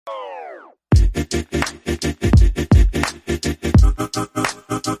What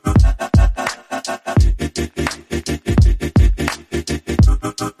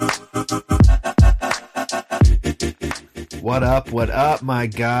up, my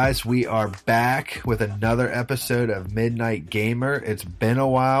guys? We are back with another episode of Midnight Gamer. It's been a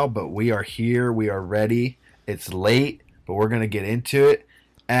while, but we are here. We are ready. It's late, but we're going to get into it.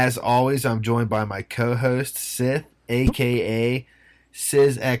 As always, I'm joined by my co-host, Sith, a.k.a.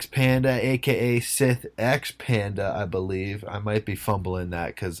 SizX Panda, a.k.a. Sith X Panda, I believe. I might be fumbling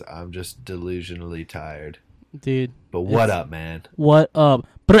that because I'm just delusionally tired. Dude. But what up, man? What up?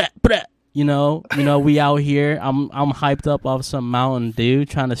 Breh, breh. You know, we out here. I'm hyped up off some Mountain Dew,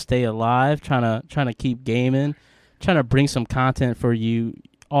 trying to stay alive, trying to keep gaming, trying to bring some content for you,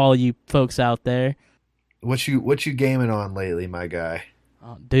 all you folks out there. What you gaming on lately, my guy?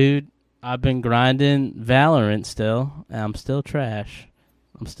 Dude, I've been grinding Valorant still, and I'm still trash.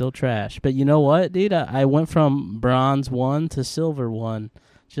 But you know what, dude? I went from Bronze 1 to Silver 1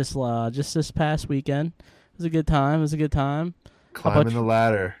 just this past weekend. It was a good time. Climbing the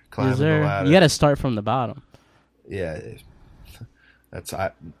ladder. You got to start from the bottom. Yeah, that's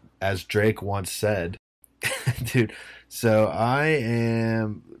as Drake once said, dude. So I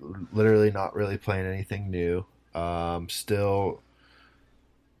am literally not really playing anything new. Still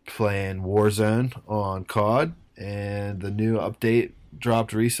playing Warzone on COD, and the new update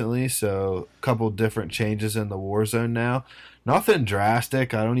dropped recently. So a couple different changes in the Warzone now. Nothing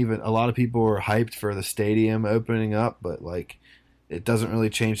drastic. A lot of people were hyped for the stadium opening up, but like, it doesn't really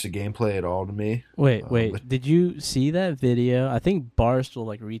change the gameplay at all to me. Wait. Did you see that video? I think Barstool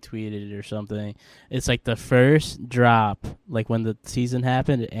retweeted it or something. It's like the first drop, like when the season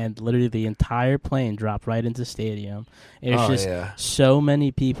happened, and literally the entire plane dropped right into stadium. It was so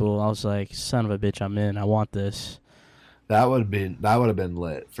many people. I was like, son of a bitch, I'm in. I want this. That would have been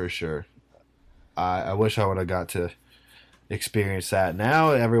lit for sure. I wish I would have got to experience that.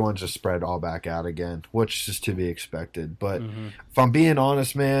 Now everyone's just spread all back out again, which is to be expected. But if I'm being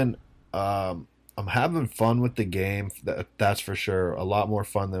honest, man, I'm having fun with the game. That's for sure. A lot more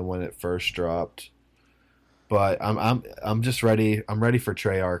fun than when it first dropped. But I'm just ready. I'm ready for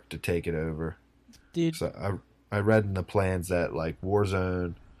Treyarch to take it over. Dude, so I read in the plans that like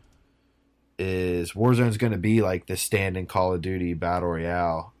Warzone's going to be like the standing Call of Duty Battle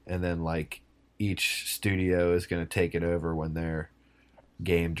Royale, and then like each studio is going to take it over when their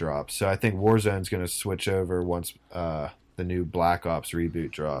game drops. So I think Warzone's going to switch over once the new Black Ops reboot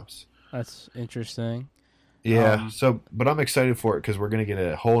drops. That's interesting. Yeah. But I'm excited for it because we're going to get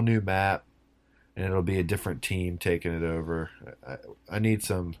a whole new map, and it'll be a different team taking it over. I need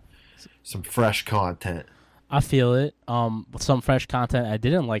some fresh content. I feel it. Some fresh content I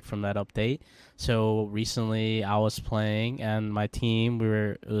didn't like from that update. So recently I was playing, and my team, we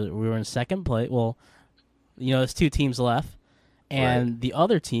were in second place. Well, there's two teams left, and the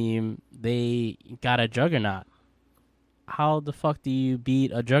other team, they got a Juggernaut. How the fuck do you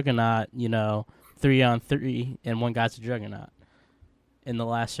beat a Juggernaut, 3-on-3, and one guy's a Juggernaut in the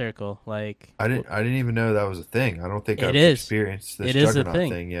last circle? Like, I didn't even know that was a thing. I don't think I've experienced this Juggernaut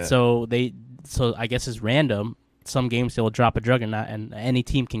thing yet. So I guess it's random. Some games they'll drop a Juggernaut, and any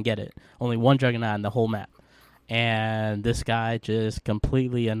team can get it. Only one Juggernaut in the whole map. And this guy just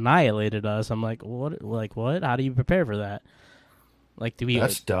completely annihilated us. I'm like, what? Like, what? How do you prepare for that? Like,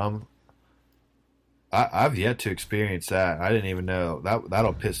 That's dumb. I've yet to experience that. I didn't even know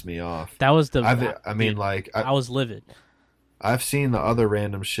that'll piss me off. That was I was livid. I've seen the other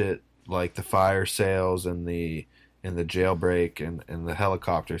random shit like the fire sales and the jailbreak and the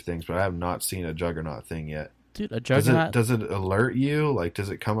helicopter things, but I have not seen a Juggernaut thing yet. Dude, a Juggernaut... Does it alert you? Like, does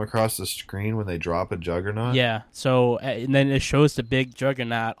it come across the screen when they drop a Juggernaut? Yeah, so, and then it shows the big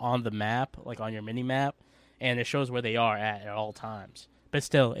Juggernaut on the map, like on your mini-map, and it shows where they are at all times. But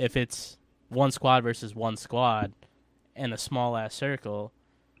still, if it's one squad versus one squad in a small-ass circle,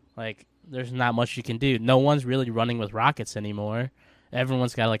 like, there's not much you can do. No one's really running with rockets anymore.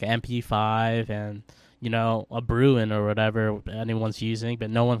 Everyone's got, like, an MP5 and, a Bruin or whatever anyone's using, but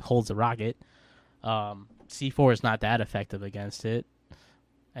no one holds a rocket. C4 is not that effective against it,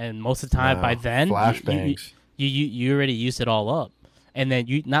 and most of the time by then flashbangs. You already used it all up, and then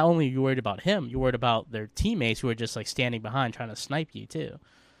you not only are you worried about him, you're worried about their teammates who are just like standing behind trying to snipe you too.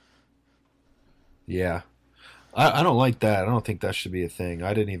 Yeah, I don't like that. I don't think that should be a thing.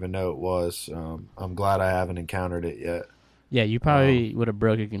 I didn't even know it was. I'm glad I haven't encountered it yet. Yeah, you probably would have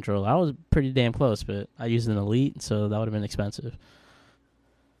broke a controller. I was pretty damn close, but I used an Elite, so that would have been expensive.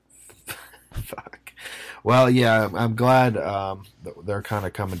 Fuck. Well, yeah, I'm glad they're kind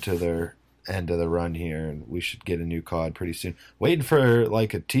of coming to end of the run here, and we should get a new COD pretty soon. Waiting for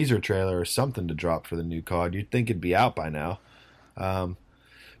like a teaser trailer or something to drop for the new COD. You'd think it'd be out by now. Um,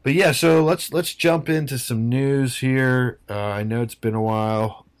 but yeah, so let's jump into some news here. I know it's been a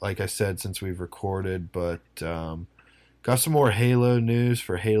while, like I said, since we've recorded, but got some more Halo news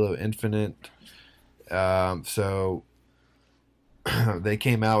for Halo Infinite. So they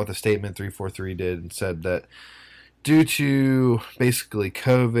came out with a statement, 343 did, and said that due to basically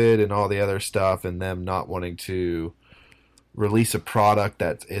COVID and all the other stuff and them not wanting to release a product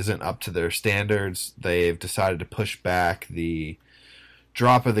that isn't up to their standards, they've decided to push back the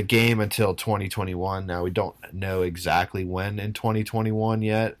drop of the game until 2021. Now, we don't know exactly when in 2021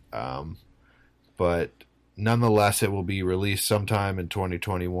 yet, but nonetheless, it will be released sometime in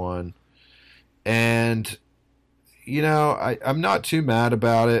 2021. And I'm not too mad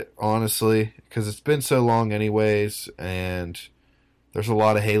about it, honestly, because it's been so long anyways, and there's a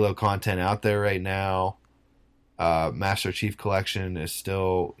lot of Halo content out there right now. Master Chief Collection is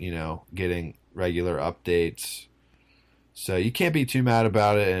still, getting regular updates. So you can't be too mad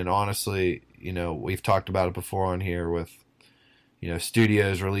about it, and honestly, we've talked about it before on here with,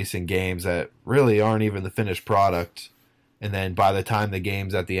 studios releasing games that really aren't even the finished product, and then by the time the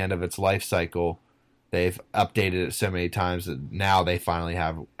game's at the end of its life cycle, they've updated it so many times that now they finally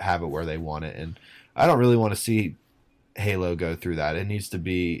have it where they want it. And I don't really want to see Halo go through that. It needs to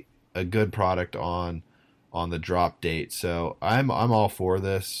be a good product on the drop date. So I'm all for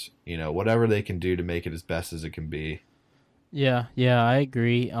this. Whatever they can do to make it as best as it can be. Yeah, I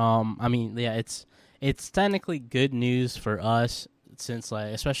agree. It's technically good news for us since,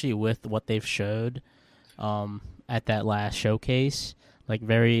 like, especially with what they've showed at that last showcase, like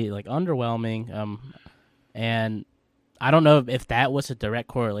very like underwhelming. And I don't know if that was a direct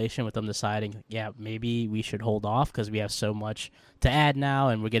correlation with them deciding, yeah, maybe we should hold off because we have so much to add now,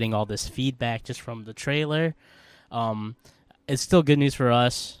 and we're getting all this feedback just from the trailer. It's still good news for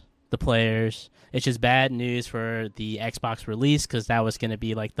us, the players. It's just bad news for the Xbox release because that was going to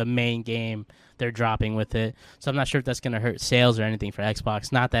be like the main game they're dropping with it. So I'm not sure if that's going to hurt sales or anything for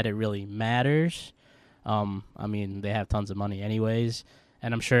Xbox. Not that it really matters. They have tons of money anyways,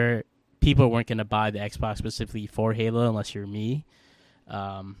 and I'm sure people weren't going to buy the Xbox specifically for Halo unless you're me.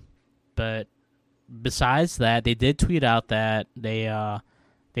 But besides that, they did tweet out that they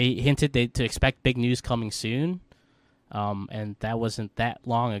hinted to expect big news coming soon. And that wasn't that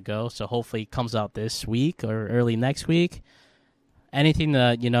long ago, so hopefully it comes out this week or early next week. Anything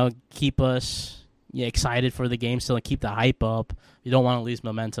to, keep us excited for the game still and keep the hype up. You don't want to lose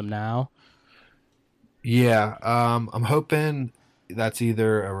momentum now. Yeah, I'm hoping that's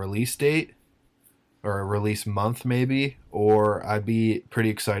either a release date or a release month maybe, or I'd be pretty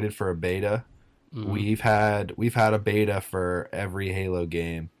excited for a beta. Mm-hmm. We've had a beta for every Halo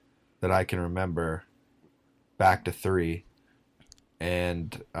game that I can remember back to 3,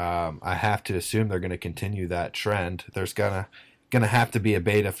 and I have to assume they're going to continue that trend. There's gonna have to be a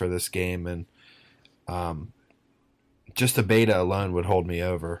beta for this game, and just a beta alone would hold me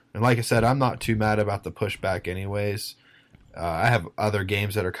over. And like I said, I'm not too mad about the pushback anyways. I have other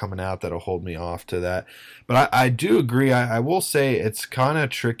games that are coming out that'll hold me off to that. But I do agree. I will say it's kind of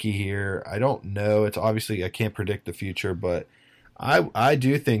tricky here. I don't know. It's obviously I can't predict the future, but I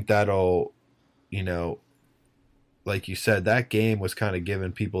do think that'll, like you said, that game was kind of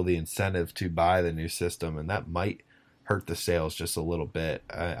giving people the incentive to buy the new system, and that might hurt the sales just a little bit.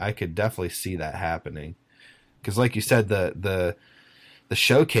 I could definitely see that happening. Because like you said, the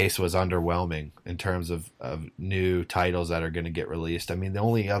showcase was underwhelming in terms of new titles that are going to get released. I mean, the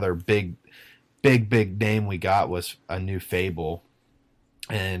only other big name we got was a new Fable,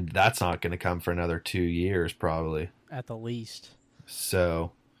 and that's not going to come for another 2 years probably. At the least.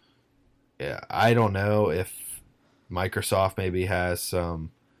 So, yeah, I don't know if Microsoft maybe has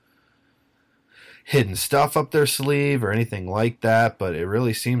some hidden stuff up their sleeve or anything like that, but it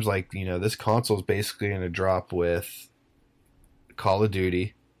really seems like, this console is basically going to drop with Call of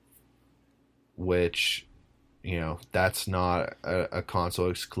Duty, which, that's not a console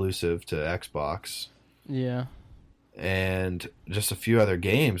exclusive to Xbox. Yeah. And just a few other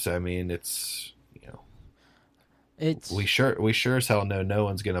games. I mean, we sure as hell know no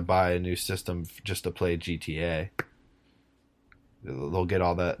one's going to buy a new system just to play GTA. They'll get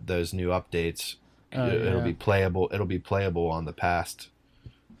all those new updates. It'll be playable. It'll be playable on the past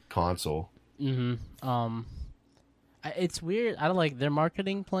console. Mm-hmm. It's weird. I don't like their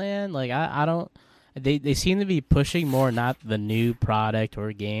marketing plan. Like I don't. They seem to be pushing more not the new product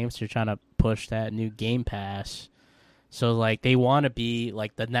or games. They're trying to push that new Game Pass. So like they want to be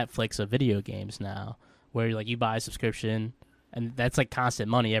like the Netflix of video games now, where like you buy a subscription and that's like constant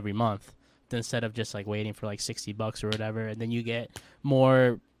money every month. instead of just like waiting for like $60 or whatever, and then you get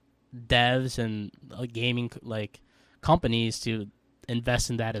more devs and gaming like companies to invest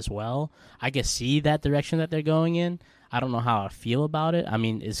in that as well. I can see that direction that they're going in. I don't know how I feel about it. I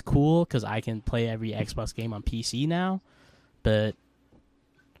mean, it's cool because I can play every Xbox game on PC now, but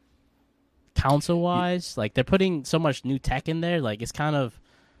console-wise, like they're putting so much new tech in there. Like it's kind of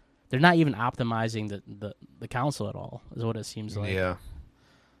they're not even optimizing the console at all. Is what it seems like. Yeah.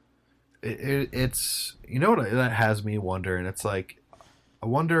 It's what that has me wondering. It's like I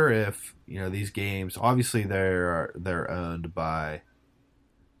wonder if these games. Obviously, they're owned by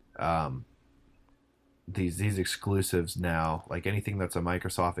these exclusives now. Like anything that's a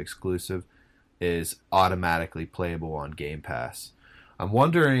Microsoft exclusive is automatically playable on Game Pass. I'm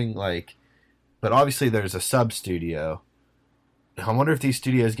wondering but obviously there's a sub studio. I wonder if these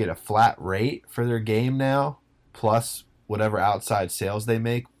studios get a flat rate for their game now, plus whatever outside sales they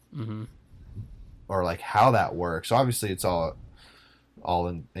make, or like how that works. Obviously, it's all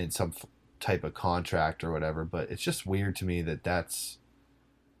in some type of contract or whatever. But it's just weird to me that's.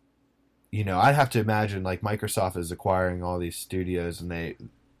 I'd have to imagine like Microsoft is acquiring all these studios, and they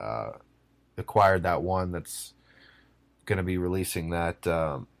acquired that one that's going to be releasing that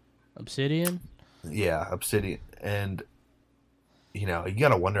Obsidian. Yeah, Obsidian, and you got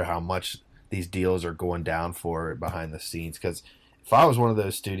to wonder how much these deals are going down for behind the scenes. Because if I was one of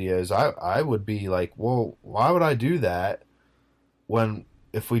those studios, I would be like, well, why would I do that when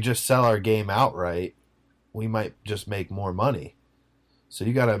if we just sell our game outright, we might just make more money. So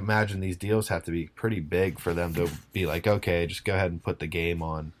you got to imagine these deals have to be pretty big for them to be like, okay, just go ahead and put the game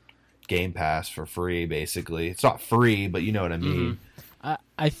on Game Pass for free, basically. It's not free, but you know what I mean.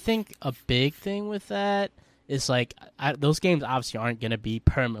 I think a big thing with that is like those games obviously aren't going to be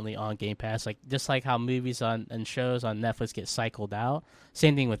permanently on Game Pass. Like just like how movies and shows on Netflix get cycled out.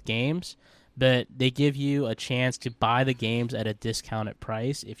 Same thing with games, but they give you a chance to buy the games at a discounted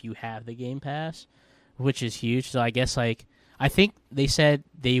price if you have the Game Pass, which is huge. So I guess I think they said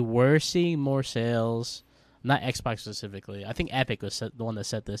they were seeing more sales, not Xbox specifically. I think Epic was the one that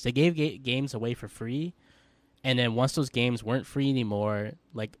said this. They gave games away for free, and then once those games weren't free anymore,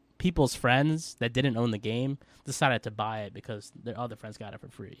 like people's friends that didn't own the game decided to buy it because their other friends got it for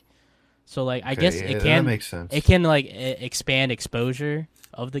free. So like I guess it can that makes sense. It can like expand exposure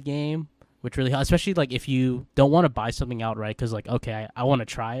of the game, which really helps, especially like if you don't want to buy something outright because like okay, I want to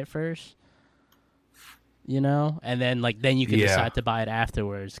try it first. And then then you can decide to buy it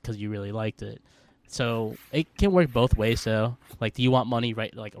afterwards because you really liked it. So it can work both ways. So like, do you want money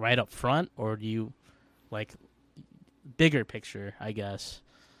right up front, or do you like bigger picture? I guess.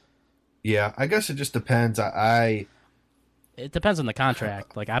 Yeah, I guess it just depends. It depends on the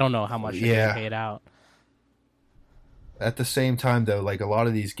contract. Like I don't know how much you're getting paid out. At the same time, though, like a lot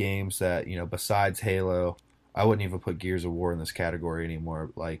of these games that besides Halo, I wouldn't even put Gears of War in this category anymore.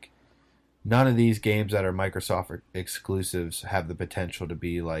 Like. None of these games that are Microsoft exclusives have the potential to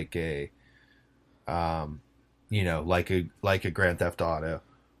be like a, like a Grand Theft Auto,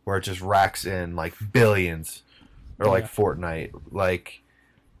 where it just racks in like billions, or like Fortnite. Like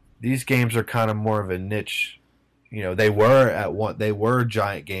these games are kind of more of a niche. They were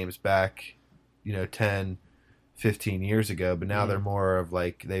giant games back, 10, 15 years ago, but now they're more of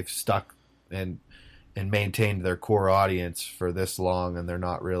like they've stuck and maintained their core audience for this long, and they're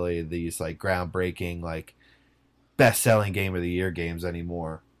not really these like groundbreaking like best-selling game of the year games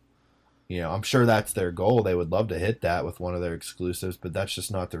anymore. I'm sure that's their goal. They would love to hit that with one of their exclusives, but that's just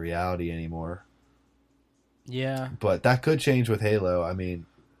not the reality anymore. Yeah. But that could change with Halo. I mean,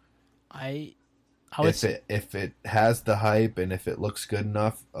 if it has the hype and if it looks good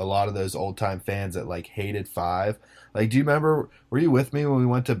enough, a lot of those old time fans that like hated 5. Like, do you remember? Were you with me when we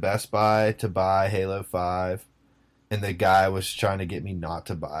went to Best Buy to buy Halo 5, and the guy was trying to get me not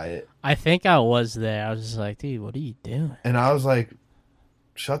to buy it? I think I was there. I was just like, dude, what are you doing? And I was like,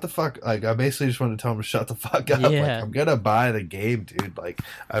 shut the fuck. Like, I basically just wanted to tell him to shut the fuck up. Yeah. Like, I'm gonna buy the game, dude. Like,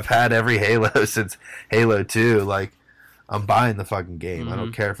 I've had every Halo since Halo 2. Like, I'm buying the fucking game. I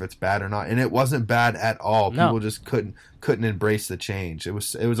don't care if it's bad or not. And it wasn't bad at all. No. People just couldn't embrace the change. It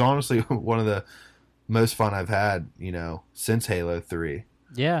was honestly one of the most fun I've had, since Halo 3.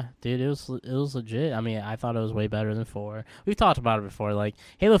 Yeah, dude, it was legit. I mean, I thought it was way better than 4. We've talked about it before. Like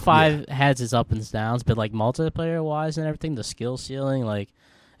Halo 5 has its ups and downs, but like multiplayer wise and everything, the skill ceiling, like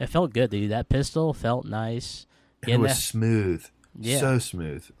it felt good, dude. That pistol felt nice. It was smooth. Yeah. So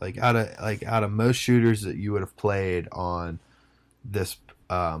smooth. Like out of most shooters that you would have played on this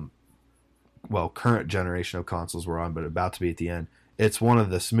current generation of consoles we're on, but about to be at the end, it's one of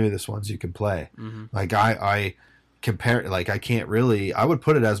the smoothest ones you can play. Mm-hmm. Like I compare, like, I can't really. I would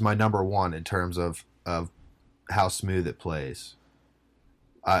put it as my number one in terms of how smooth it plays.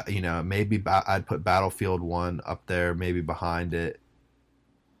 Maybe I'd put Battlefield 1 up there, maybe behind it,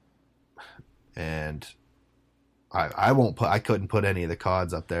 and I couldn't put any of the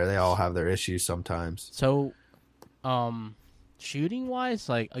CODs up there. They all have their issues sometimes. So, shooting wise,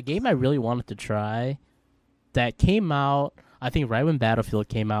 like a game I really wanted to try that came out, I think right when Battlefield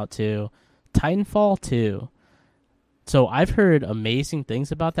came out too, Titanfall 2. So I've heard amazing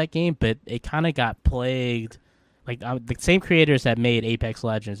things about that game, but it kind of got plagued. Like the same creators that made Apex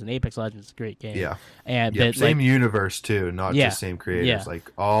Legends, and Apex Legends is a great game. Yeah, and yep, but, same like, universe too, not Yeah, just same creators. yeah.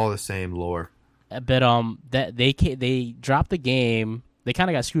 Like all the same lore. But that they dropped the game. They kind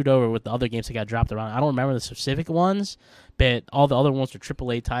of got screwed over with the other games that got dropped around. I don't remember the specific ones, but all the other ones were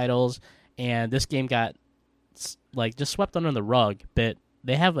AAA titles, and this game got like just swept under the rug. But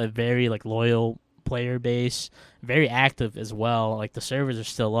they have a very like loyal player base, very active as well. Like the servers are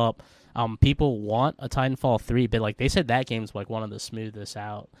still up. People want a Titanfall 3, but like they said that game's like one of the smoothest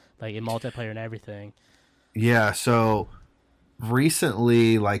out, like in multiplayer and everything. Yeah, so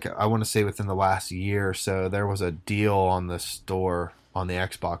recently, like I want to say within the last year or so, there was a deal on the store, on the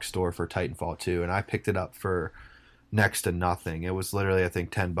Xbox store for Titanfall 2, and I picked it up for next to nothing. It was literally, I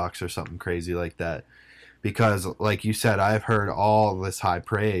think, $10 or something crazy like that. Because, like you said, I've heard all this high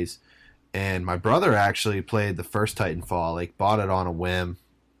praise, and my brother actually played the first Titanfall, like bought it on a whim.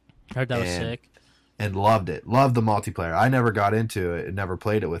 Heard that was sick. And loved it. Loved the multiplayer. I never got into it and never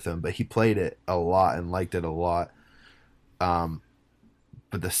played it with him, but he played it a lot and liked it a lot. But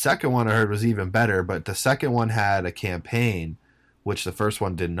the second one I heard was even better, but the second one had a campaign, which the first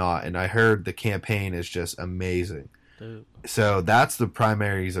one did not, and I heard the campaign is just amazing. Dude. So that's the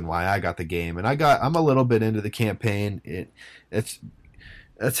primary reason why I got the game, and I'm a little bit into the campaign.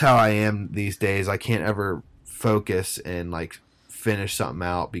 That's how I am these days. I can't ever focus and like finish something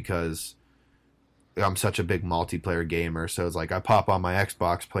out because I'm such a big multiplayer gamer. So it's like I pop on my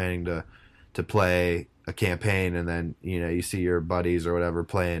Xbox planning to play a campaign, and then you see your buddies or whatever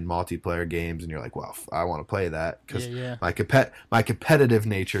playing multiplayer games, and you're like, well, I want to play that because my competitive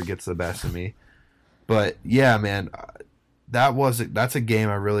nature gets the best of me. But yeah, man, that's a game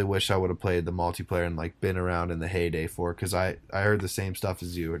I really wish I would have played the multiplayer and like been around in the heyday for, because I heard the same stuff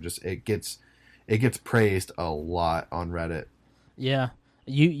as you. It gets praised a lot on Reddit. Yeah.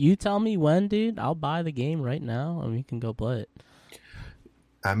 You tell me when, dude. I'll buy the game right now and we can go play it.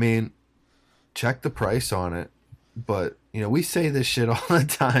 I mean, check the price on it. But, we say this shit all the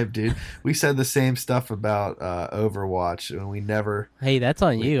time, dude. We said the same stuff about Overwatch, and we never... Hey, that's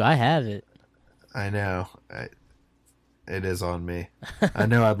on you. I have it. I know. It is on me. I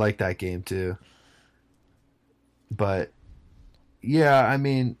know I'd like that game, too. But, yeah, I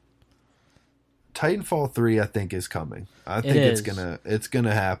mean... Titanfall 3, I think, is coming. I think it's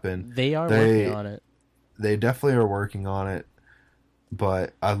gonna happen. They are working on it. They definitely are working on it.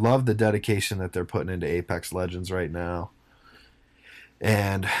 But I love the dedication that they're putting into Apex Legends right now.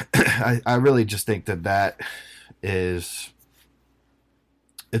 And I really just think that is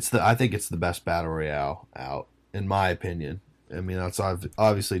I think it's the best battle royale out, in my opinion. I mean, that's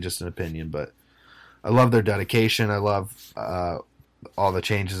obviously just an opinion, but I love their dedication. I love all the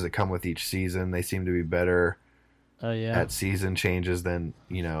changes that come with each season. They seem to be better at season changes than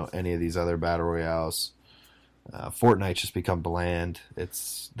any of these other battle royales. Fortnite's just become bland.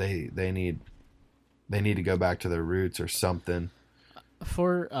 They need to go back to their roots or something.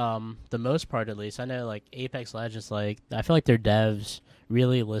 For the most part, at least, I know like Apex Legends, like I feel like their devs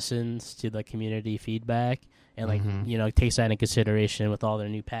really listens to the community feedback and like takes that into consideration with all their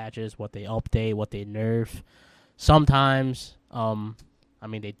new patches, what they update, what they nerf. Sometimes, I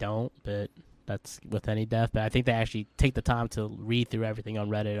mean, they don't, but that's with any dev. But I think they actually take the time to read through everything on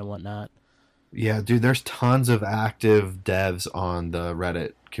Reddit and whatnot. Yeah, dude, there's tons of active devs on the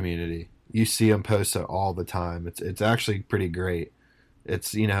Reddit community. You see them post it all the time. It's actually pretty great.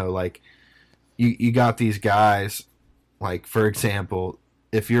 It's, like, you got these guys, like, for example,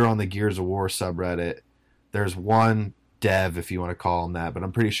 if you're on the Gears of War subreddit, there's one dev, if you want to call him that, but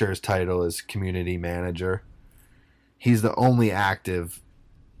I'm pretty sure his title is community manager. He's the only active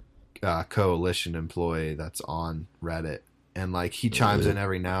coalition employee that's on Reddit, and like he chimes in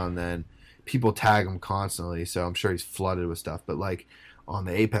every now and then. People tag him constantly, so I'm sure he's flooded with stuff. But like on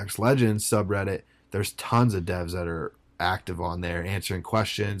the Apex Legends subreddit, there's tons of devs that are active on there answering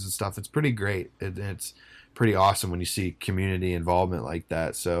questions and stuff. It's pretty great. It's pretty awesome when you see community involvement like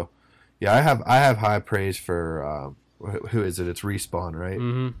that. So yeah, I have high praise for who is it? It's Respawn, right?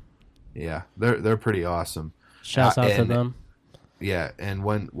 Mm-hmm. Yeah, they're pretty awesome. Shouts out to them. Yeah, and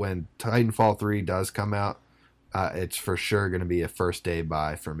when Titanfall 3 does come out, it's for sure going to be a first day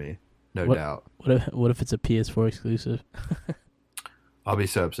buy for me, no What doubt. what if it's a PS4 exclusive? I'll be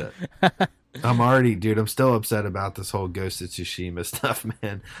so upset. I'm still upset about this whole Ghost of Tsushima stuff,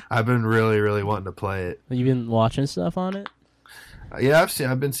 man. I've been really, really wanting to play it. You been watching stuff on it? Yeah,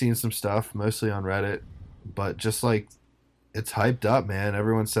 I've been seeing some stuff, mostly on Reddit, but just like it's hyped up, man.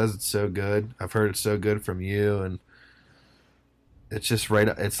 Everyone says it's so good. I've heard it's so good from you, and it's just right.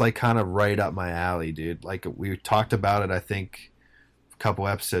 It's like kind of right up my alley, dude. Like we talked about it, I think, a couple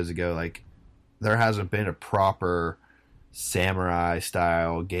episodes ago. Like there hasn't been a proper samurai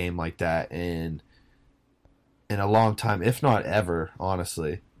style game like that in a long time, if not ever,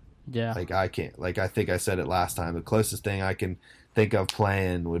 honestly. Yeah. Like I can't, like I think I said it last time, the closest thing I can think of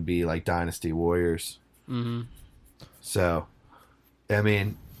playing would be like Dynasty Warriors. Mm-hmm. So I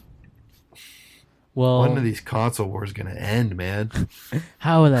mean, Well, when are these console wars gonna end, man?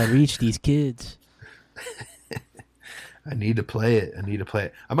 how will I reach these kids? I need to play it.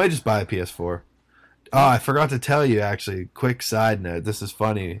 I might just buy a PS4. Oh, I forgot to tell you, actually. Quick side note. This is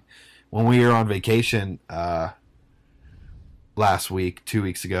funny. When we were on vacation last week, 2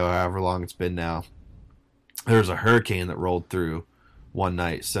 weeks ago, however long it's been now, there was a hurricane that rolled through one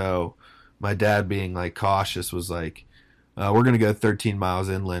night. So my dad, being like cautious, was like, "We're gonna go 13 miles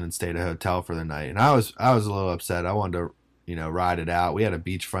inland and stay at a hotel for the night." And I was a little upset. I wanted to, ride it out. We had a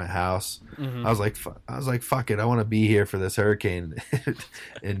beachfront house. Mm-hmm. I was like, fuck it. I want to be here for this hurricane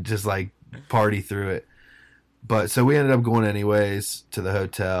and just like party through it. But so we ended up going anyways to the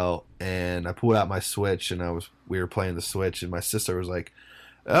hotel, and I pulled out my Switch, and we were playing the Switch, and my sister was like,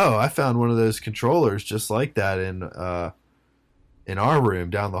 "Oh, I found one of those controllers just like that in our room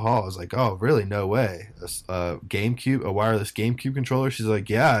down the hall." I was like, "Oh, really? No way." A wireless GameCube controller. She's like,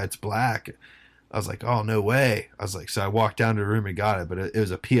 "Yeah, it's black." I was like, "Oh, no way." I was like, so I walked down to the room and got it, but it was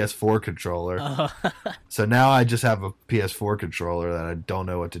a PS4 controller. So now I just have a PS4 controller that I don't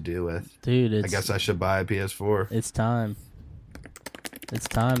know what to do with. Dude, I guess I should buy a PS4. It's time. It's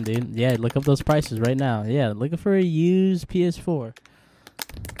time, dude. Yeah, look up those prices right now. Yeah, looking for a used PS4.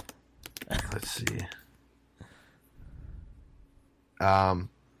 Let's see.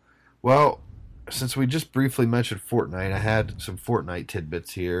 Well, since we just briefly mentioned Fortnite, I had some Fortnite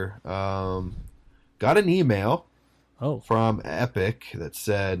tidbits here. Got an email from Epic that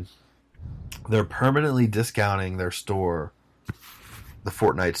said they're permanently discounting their store, the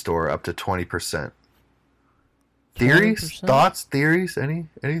Fortnite store, up to 20%. Theories? 20%? Thoughts? Theories?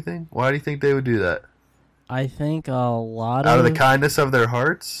 Anything? Why do you think they would do that? I think a lot Out of the kindness of their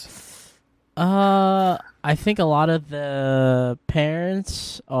hearts? I think a lot of the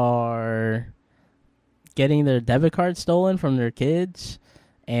parents are getting their debit card stolen from their kids,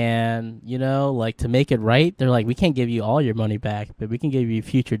 and like, to make it right, they're like, we can't give you all your money back, but we can give you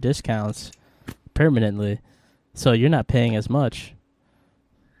future discounts permanently, so you're not paying as much.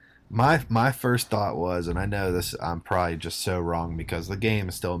 My first thought was, and I know this, I'm probably just so wrong because the game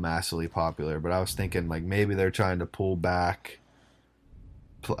is still massively popular, but I was thinking like maybe they're trying to pull back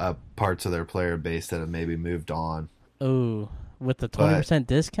parts of their player base that have maybe moved on. Oh, with the 20%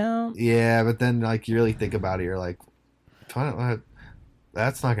 discount? Yeah, but then like you really think about it, you're like,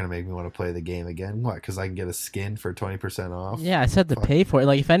 that's not going to make me want to play the game again. What? Because I can get a skin for 20% off? Yeah, I said to pay for it.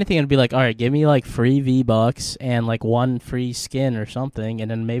 Like, if anything, it'd be like, all right, give me like free V-Bucks and like one free skin or something, and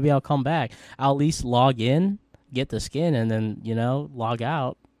then maybe I'll come back. I'll at least log in, get the skin, and then, log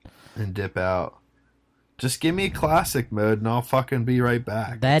out. And dip out. Just give me classic mode and I'll fucking be right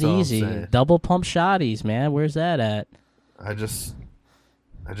back. That easy. Double pump shotties, man. Where's that at? I just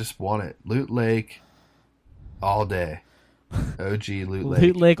want it. Loot Lake all day. OG Loot Lake.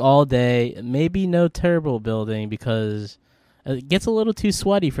 Loot Lake all day. Maybe no turbo building because it gets a little too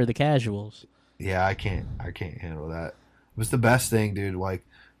sweaty for the casuals. Yeah, I can't handle that. It was the best thing, dude. Like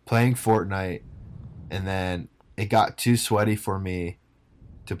playing Fortnite, and then it got too sweaty for me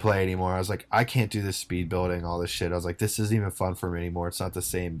to play anymore. I was like, I can't do this speed building, all this shit. I was like, this isn't even fun for me anymore. It's not the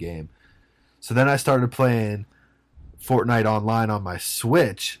same game. So then I started playing Fortnite online on my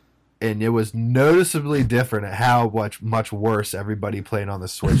Switch, and it was noticeably different at how much worse everybody playing on the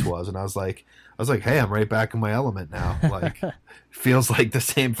Switch was. And I was like, hey, I'm right back in my element now. Like, feels like the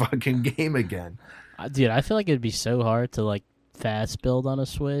same fucking game again. Dude, I feel like it'd be so hard to like fast build on a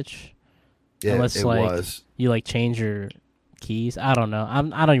Switch. Yeah, unless it was. You like change your keys. I don't know.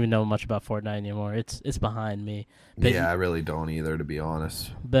 I don't even know much about Fortnite anymore. It's behind me. But, yeah, I really don't either, to be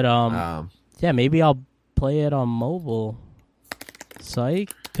honest. But yeah, maybe I'll play it on mobile.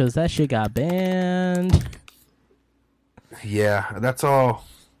 Psych, because that shit got banned. Yeah, that's all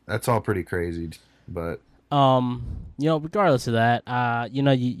pretty crazy. But Regardless of that,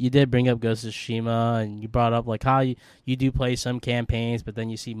 you did bring up Ghost of Tsushima, and you brought up like how you do play some campaigns, but then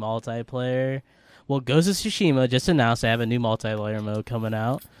you see multiplayer. Well, Ghost of Tsushima just announced they have a new multiplayer mode coming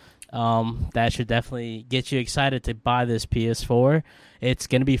out. That should definitely get you excited to buy this PS4. It's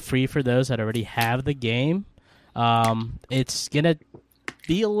gonna be free for those that already have the game. It's gonna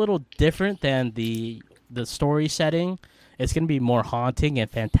be a little different than the story setting. It's going to be more haunting and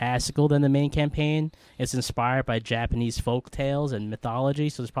fantastical than the main campaign. It's inspired by Japanese folk tales and mythology,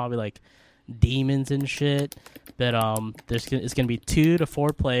 so there's probably like demons and shit. But it's going to be 2 to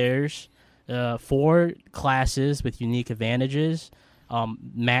 4 players, 4 classes with unique advantages,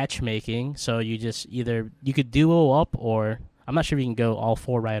 matchmaking. So you could duo up, or I'm not sure if you can go all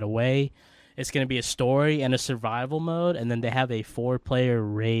 4 right away. It's going to be a story and a survival mode, and then they have a 4-player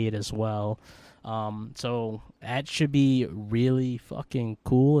raid as well. So that should be really fucking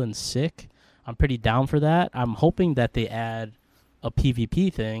cool and sick. I'm pretty down for that. I'm hoping that they add a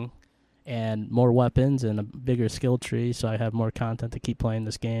PvP thing and more weapons and a bigger skill tree, so I have more content to keep playing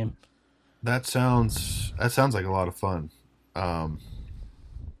this game. That sounds like a lot of fun. I'd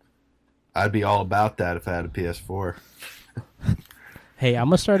be all about that if I had a PS4. Hey, I'm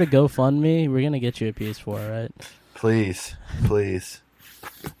gonna start a GoFundMe. We're gonna get you a PS4, right? Please.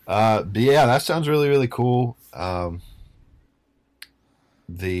 But yeah, that sounds really, really cool. What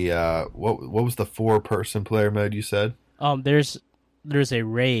was the 4-person player mode you said? There's a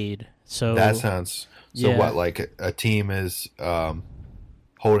raid. So that sounds what, like a team is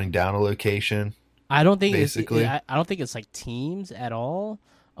holding down a location? I don't think basically. I don't think it's like teams at all.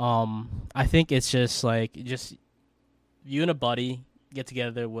 I think it's just you and a buddy get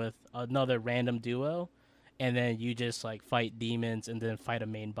together with another random duo, and then you just like fight demons and then fight a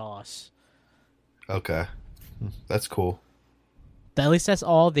main boss. Okay, that's cool. At least that's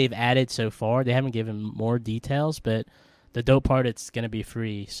all they've added so far. They haven't given more details, but the dope part, it's gonna be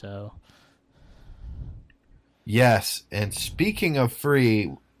free. So yes, and speaking of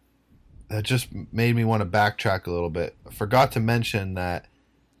free, that just made me want to backtrack a little bit. I forgot to mention that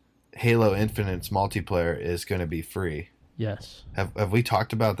Halo Infinite's multiplayer is going to be free. Yes. Have we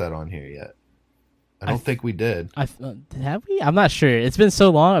talked about that on here yet? I don't think we did. Have we? I'm not sure. It's been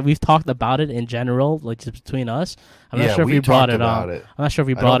so long. We've talked about it in general, like just between us. I'm not sure if we brought it up. I'm not sure if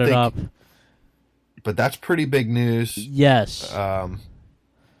we brought it up. But that's pretty big news. Yes.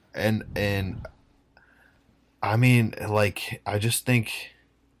 And I mean, like, I just think.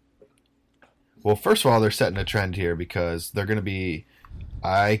 Well, first of all, they're setting a trend here because they're going to be.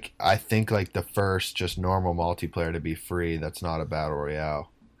 I think like the first just normal multiplayer to be free. That's not a battle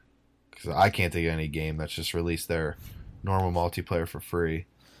royale. Because I can't think of any game that's just released their normal multiplayer for free.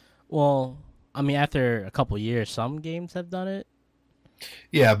 Well, I mean, after a couple years, some games have done it.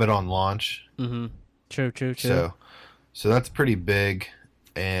 Yeah, but on launch. Mm-hmm. True. So that's pretty big,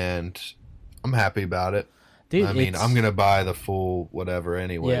 and I'm happy about it. Dude, I mean, I'm gonna buy the full whatever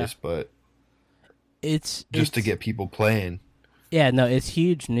anyways, but it's to get people playing. Yeah, no, it's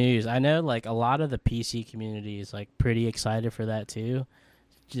huge news. I know, like, a lot of the PC community is like pretty excited for that too.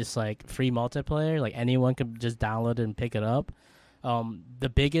 Just like free multiplayer, like anyone could just download it and pick it up.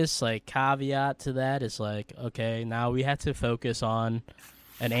 The biggest like caveat to that is like, okay, now we have to focus on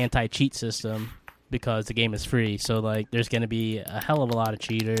an anti-cheat system because the game is free. So like, there's gonna be a hell of a lot of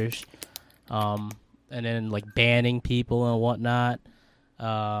cheaters, and then like banning people and whatnot.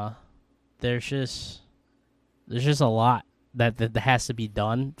 There's just a lot that has to be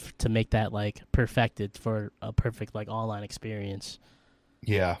done to make that like perfected for a perfect like online experience.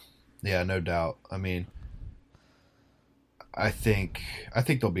 Yeah, no doubt. I mean, I think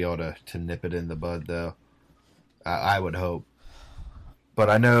they'll be able to nip it in the bud, though. I would hope, but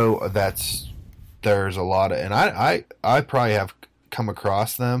I know there's a lot of, and I probably have come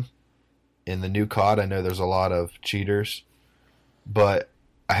across them in the new COD. I know there's a lot of cheaters, but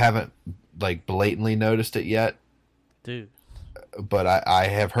I haven't like blatantly noticed it yet, dude. But I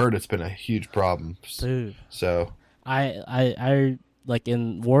have heard it's been a huge problem, dude. So I like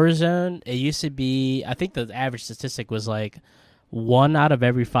in Warzone, it used to be, I think the average statistic was like 1 out of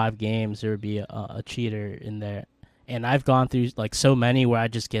every 5 games there would be a cheater in there. And I've gone through like so many where I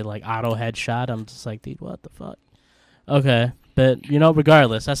just get like auto headshot. I'm just like, dude, what the fuck? Okay, but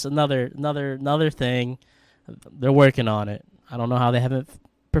regardless, that's another thing. They're working on it. I don't know how they haven't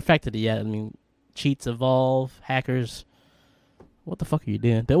perfected it yet. I mean, cheats evolve, hackers. What the fuck are you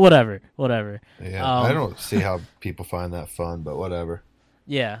doing? But whatever. Yeah, I don't see how people find that fun, but whatever.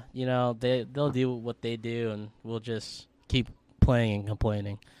 Yeah, they'll do what they do, and we'll just keep playing and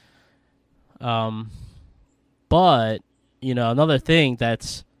complaining. But another thing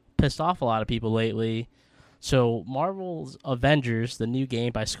that's pissed off a lot of people lately, So Marvel's Avengers, the new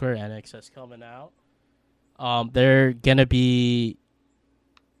game by Square Enix, that's coming out. They're gonna be.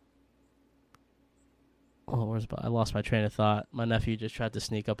 Oh, I lost my train of thought. My nephew just tried to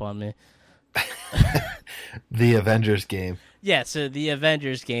sneak up on me. The Avengers game. Yeah, so the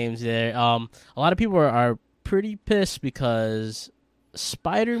Avengers games there. A lot of people are pretty pissed because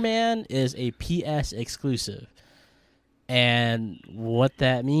Spider-Man is a PS exclusive. And what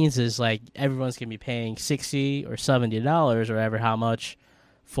that means is like everyone's gonna be paying $60 or $70 or ever how much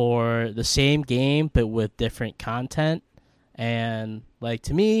for the same game but with different content. And like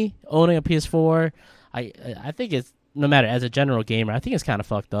to me, owning a PS4, I think it's no matter as a general gamer, I think it's kind of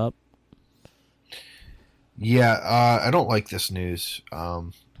fucked up. Yeah, I don't like this news.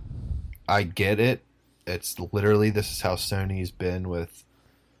 I get it. It's literally this is how Sony's been with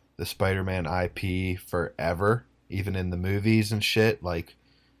the Spider-Man IP forever, even in the movies and shit. Like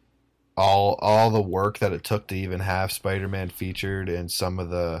all the work that it took to even have Spider-Man featured in some of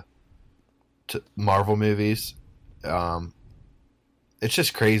the Marvel movies. It's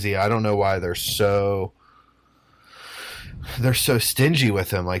just crazy. I don't know why they're so stingy with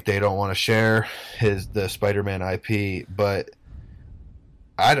him. Like they don't want to share the Spider-Man IP, but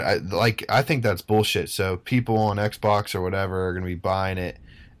I think that's bullshit. So people on Xbox or whatever are going to be buying it.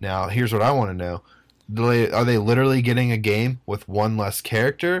 Now, here's what I want to know. Are they literally getting a game with one less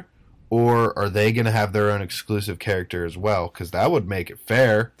character, or are they going to have their own exclusive character as well? Because that would make it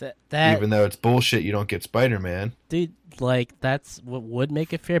fair. Even though it's bullshit, you don't get Spider-Man. Dude, like, that's what would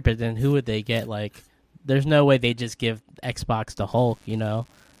make it fair, but then who would they get? Like, there's no way they just give Xbox the Hulk, you know?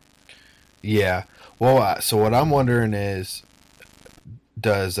 Yeah. Well, so what I'm wondering is,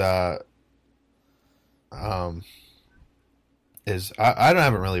 I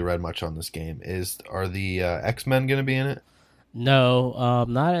haven't really read much on this game. Are the X-Men going to be in it? No,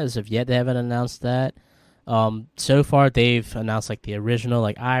 not as of yet. They haven't announced that. So far they've announced like the original,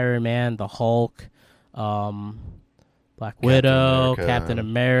 like Iron Man, the Hulk, Black Widow, Captain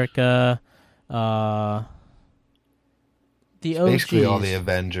America, the OGs. Basically all the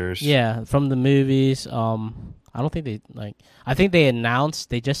Avengers. Yeah, from the movies. I don't think I think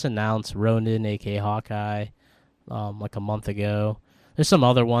they just announced Ronan, aka Hawkeye, like a month ago. There's some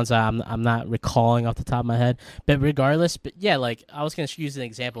other ones I'm not recalling off the top of my head, but regardless, but yeah, like I was gonna use an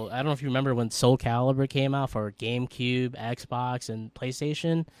example. I don't know if you remember when Soul Calibur came out for GameCube, Xbox, and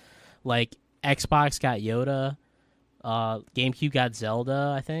PlayStation. Like Xbox got Yoda, GameCube got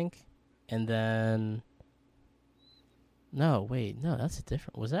Zelda, I think, and then no, that's a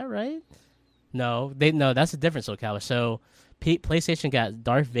different. Was that right? No, that's a different Soul Calibur. So PlayStation got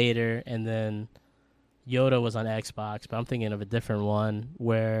Darth Vader, and then Yoda was on Xbox, but I'm thinking of a different one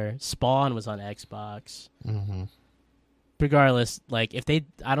where Spawn was on Xbox. Mm-hmm. Regardless, like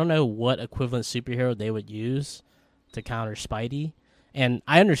I don't know what equivalent superhero they would use to counter Spidey. And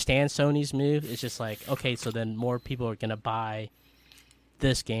I understand Sony's move. It's just like, okay, so then more people are going to buy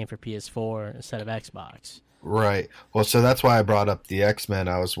this game for PS4 instead of Xbox. Right. Well, so that's why I brought up the X-Men.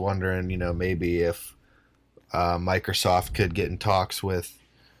 I was wondering, maybe if Microsoft could get in talks with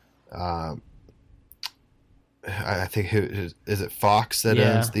I think who is it Fox that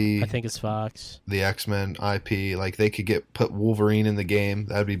owns I think it's Fox. The X-Men IP. Like they could put Wolverine in the game.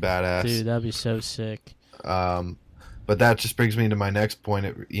 That'd be badass. Dude, that'd be so sick. But that just brings me to my next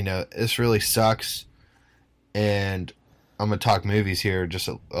point. This really sucks. And I'm going to talk movies here just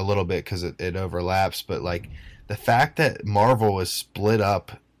a little bit because it overlaps. But like the fact that Marvel is split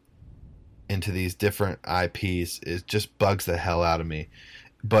up into these different IPs just bugs the hell out of me.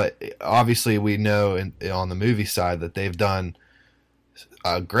 But obviously, we know on the movie side that they've done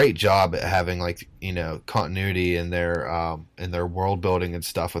a great job at having continuity in their world building and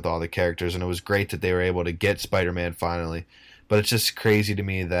stuff with all the characters, and it was great that they were able to get Spider-Man finally. But it's just crazy to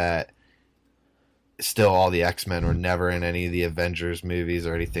me that still all the X-Men were never in any of the Avengers movies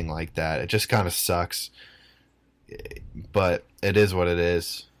or anything like that. It just kind of sucks, but it is what it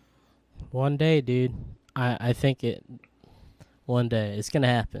is. One day, dude. I think it. One day it's gonna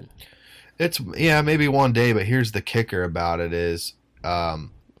happen. Maybe one day, but here's the kicker about it is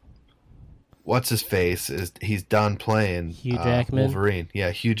what's his face he's done playing Hugh Jackman. Wolverine.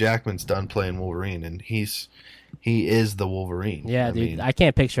 Yeah, Hugh Jackman's done playing Wolverine, and he is the Wolverine. Yeah, dude, I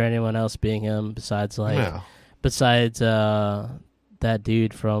can't picture anyone else being him besides that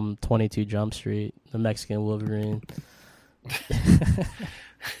dude from 22 Jump Street, the Mexican Wolverine.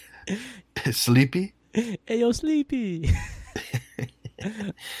 Sleepy? Hey, yo, Sleepy.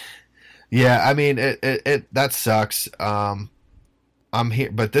 Yeah, I mean it that sucks. I'm here,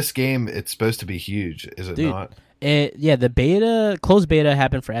 but this game, it's supposed to be huge, is it not? The closed beta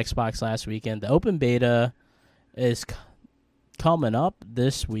happened for Xbox last weekend. The open beta is coming up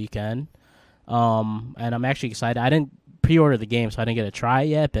this weekend. And I'm actually excited. I didn't pre-order the game, so I didn't get to try it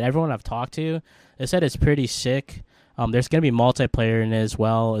yet. But everyone I've talked to, they said it's pretty sick. There's gonna be multiplayer in it as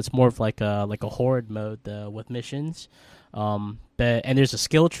well. It's more of like a horde mode with missions. And there's a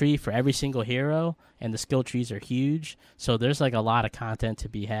skill tree for every single hero, and the skill trees are huge. So there's like a lot of content to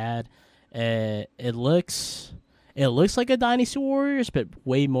be had. It looks like a Dynasty Warriors, but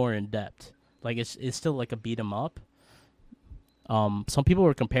way more in depth. Like it's still like a beat 'em up. Some people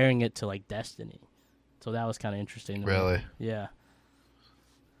were comparing it to like Destiny, so that was kind of interesting. Really? Yeah.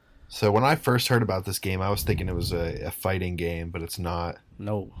 So when I first heard about this game, I was thinking it was a fighting game, but it's not.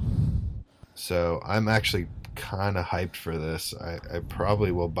 No. So I'm actually kind of hyped for this. I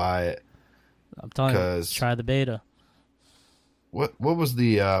probably will buy it. I'm telling you, try the beta. What was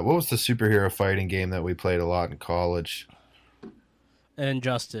the superhero fighting game that we played a lot in college?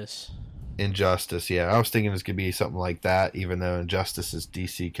 Injustice. Injustice, yeah. I was thinking this could be something like that, even though Injustice is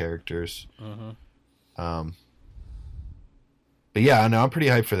DC characters. Mm-hmm. But yeah, I know I'm pretty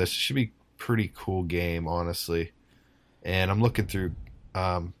hyped for this. It should be a pretty cool game, honestly. And I'm looking through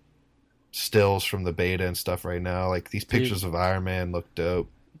stills from the beta and stuff right now. Like these pictures of Iron Man look dope.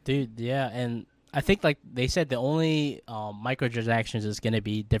 Dude, yeah, and I think like they said the only microtransactions is going to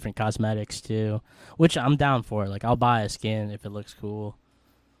be different cosmetics too, which I'm down for. Like I'll buy a skin if it looks cool.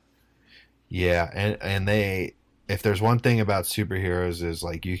 Yeah, and they, if there's one thing about superheroes is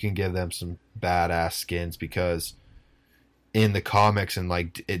like you can give them some badass skins, because in the comics and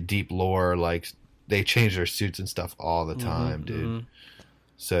like deep lore, like they change their suits and stuff all the time, dude. Mm-hmm.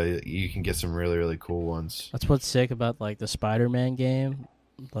 So you can get some really, really cool ones. That's what's sick about like the Spider-Man game.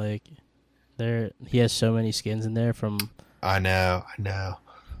 Like he has so many skins in there from. I know.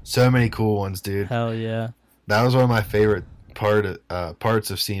 So many cool ones, dude. Hell yeah. That was one of my favorite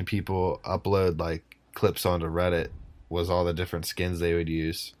parts of seeing people upload like clips onto Reddit, was all the different skins they would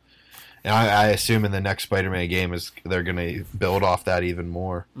use. And I assume in the next Spider-Man game they're going to build off that even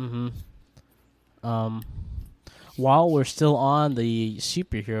more. Mm-hmm. While we're still on the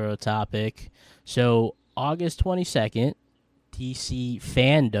superhero topic, so August 22nd, DC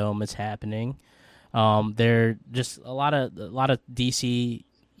Fandom is happening. They're just a lot of DC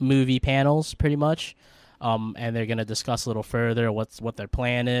movie panels, pretty much. And they're going to discuss a little further what their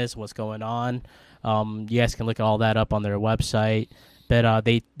plan is, what's going on. You guys can look all that up on their website. But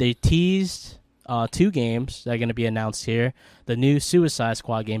they teased 2 games that are going to be announced here. The new Suicide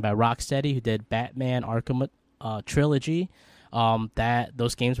Squad game by Rocksteady, who did Batman Arkham trilogy.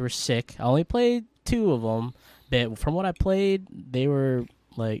 Those games were sick. I only played 2 of them, but from what I played, they were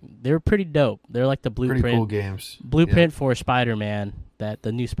pretty dope. They're like the blueprint. Pretty cool games. Blueprint for Spider-Man,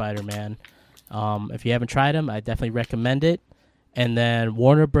 the new Spider-Man. If you haven't tried them, I definitely recommend it. And then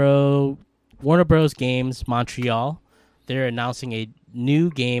Warner Bros. Games Montreal, they're announcing a new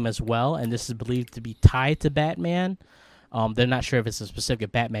game as well, and this is believed to be tied to Batman. They're not sure if it's a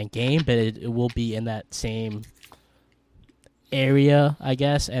specific Batman game, but it will be in that same area, I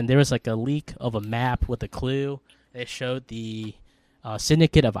guess. And there was like a leak of a map with a clue. It showed the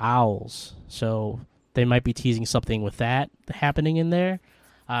Syndicate of Owls, so they might be teasing something with that happening in there.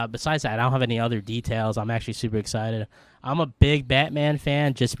 Besides that, I don't have any other details. I'm actually super excited. I'm a big Batman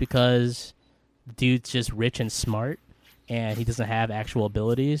fan just because the dude's just rich and smart, and he doesn't have actual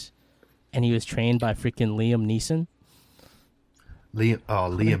abilities. And he was trained by freaking Liam Neeson. Liam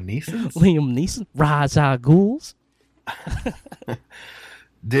Neeson? Liam Neeson? Ra's al Ghul's?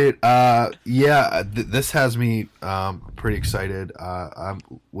 Dude, this has me pretty excited. I'm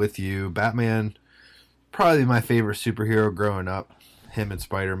with you. Batman, probably my favorite superhero growing up. Him and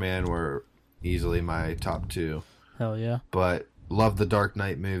Spider-Man were easily my top 2. Hell yeah. But love the Dark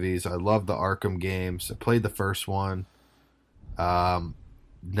Knight movies. I love the Arkham games. I played the first one.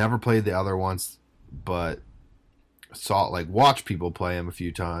 Never played the other ones, but watch people play them a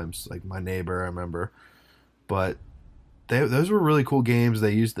few times. Like my neighbor, I remember. But those were really cool games.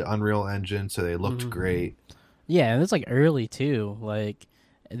 They used the Unreal Engine, so they looked great. Yeah, and it's like early too. Like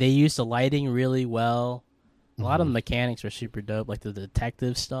they used the lighting really well. A lot of the mechanics are super dope, like the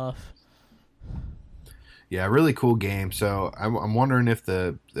detective stuff. Yeah, really cool game. So I'm wondering if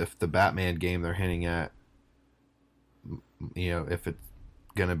the Batman game they're hinting at, if it's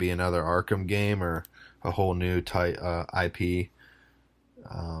gonna be another Arkham game or a whole new IP.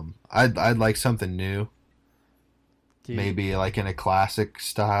 I'd like something new. Dude. Maybe like in a classic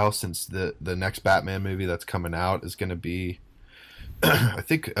style, since the next Batman movie that's coming out is gonna be, I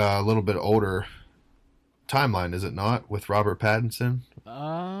think, a little bit older timeline, is it not, with Robert Pattinson?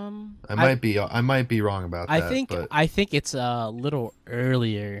 I might be wrong about that. I think it's a little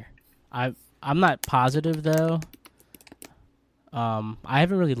earlier. I'm not positive though. I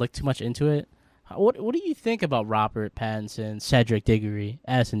haven't really looked too much into it. What do you think about Robert Pattinson, Cedric Diggory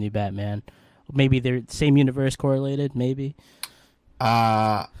as the new Batman? Maybe they're same universe correlated. Maybe.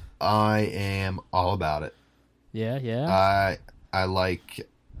 I am all about it. Yeah, yeah. I like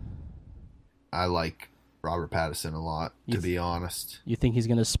Robert Pattinson a lot, to be honest. You think he's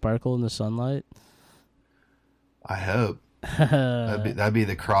gonna sparkle in the sunlight? I hope. That'd be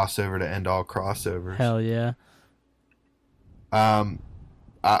the crossover to end all crossovers. Hell yeah.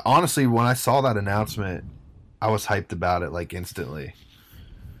 Honestly, when I saw that announcement, I was hyped about it like instantly.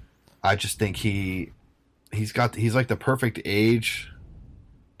 I just think he's like the perfect age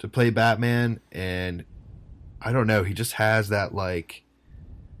to play Batman, and I don't know, he just has that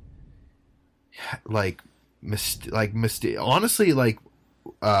honestly,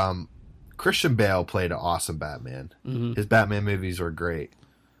 Christian Bale played an awesome Batman. Mm-hmm. His Batman movies were great,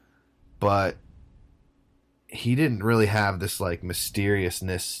 but he didn't really have this like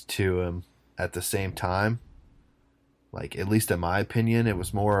mysteriousness to him at the same time. Like, at least in my opinion, it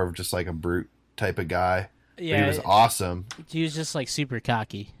was more of just like a brute type of guy. Yeah, but he was awesome. He was just like super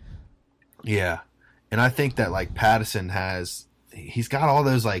cocky. Yeah, and I think that like Pattinson he's got all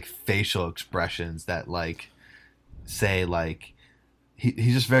those like facial expressions that like say like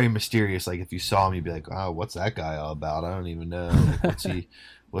he's just very mysterious. Like, if you saw him, you'd be like, oh, what's that guy all about? I don't even know. Like,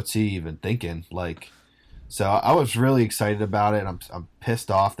 what's he even thinking? Like, so I was really excited about it. And I'm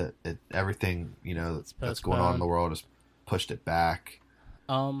pissed off that everything that's going on in the world has pushed it back.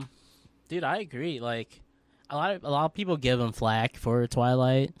 Dude, I agree. Like, a lot of people give him flack for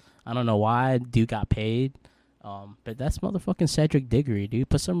Twilight. I don't know why. Dude got paid. But that's motherfucking Cedric Diggory, dude.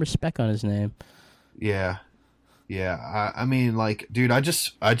 Put some respect on his name. Yeah. I mean, like, dude, I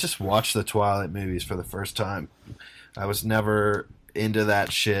just watched the Twilight movies for the first time. I was never into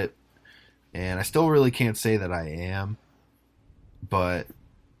that shit, and I still really can't say that I am. But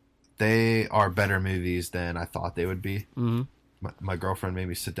they are better movies than I thought they would be. Mm-hmm. My girlfriend made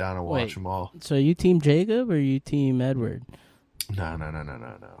me sit down and watch them all. So you team Jacob or you team Edward? No.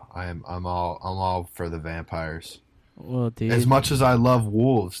 I'm all for the vampires. Well, dude, as much as I love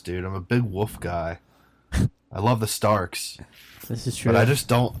wolves, dude, I'm a big wolf guy. I love the Starks. This is true. But I just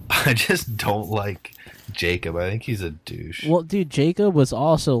don't like Jacob. I think he's a douche. Well, dude, Jacob was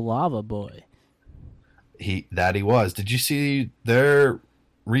also Lava Boy. He was. Did you see they're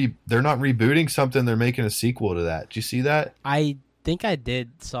not rebooting something, they're making a sequel to that. Did you see that? I think I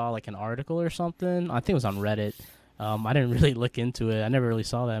saw like an article or something. I think it was on Reddit. I didn't really look into it. I never really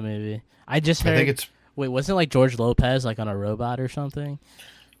saw that movie. I just heard. I think it's. Wait, wasn't it like George Lopez like on a robot or something?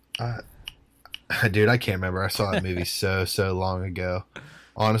 Dude, I can't remember. I saw that movie so long ago.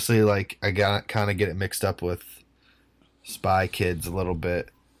 Honestly, like, I kind of get it mixed up with Spy Kids a little bit.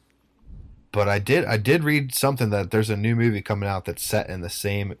 But I did read something that there's a new movie coming out that's set in the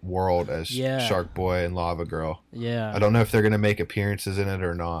same world as Shark Boy and Lava Girl. Yeah. I don't know if they're gonna make appearances in it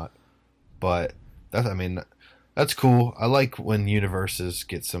or not, but that's cool. I like when universes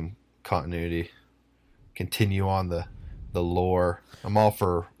get some continuity, continue on the lore. I'm all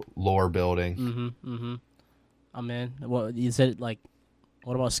for lore building. I'm in. What you said? Like,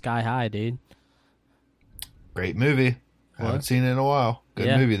 what about Sky High, dude? Great movie. I haven't seen it in a while.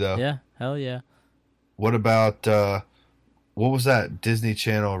 Good movie though. Yeah, hell yeah. What about what was that Disney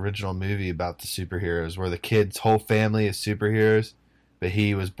Channel original movie about the superheroes where the kid's whole family is superheroes, but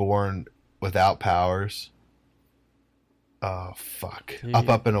he was born without powers? Oh fuck! Dude.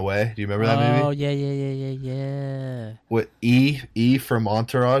 Up and Away. Do you remember that movie? Oh yeah. What E from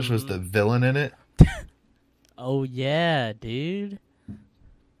Entourage was the villain in it? Oh yeah, dude.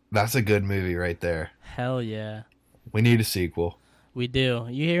 That's a good movie right there. Hell yeah. We need a sequel. We do.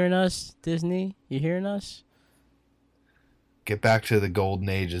 You hearing us, Disney? You hearing us? Get back to the golden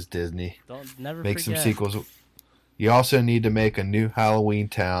ages, Disney. Never make forget. some sequels. You also need to make a new Halloween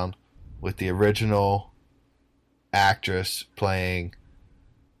Town with the original actress playing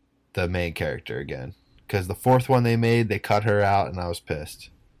the main character again. Because the fourth one they made, they cut her out, and I was pissed.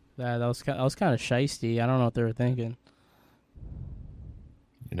 Yeah, that was kind of shisty. I don't know what they were thinking.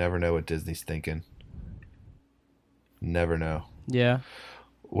 You never know what Disney's thinking. Never know. Yeah.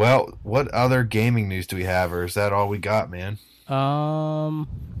 Well, what other gaming news do we have, or is that all we got, man? Let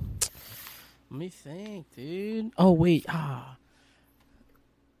me think, dude. Oh wait, Well,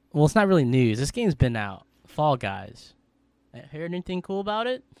 it's not really news. This game's been out. Fall Guys. Heard anything cool about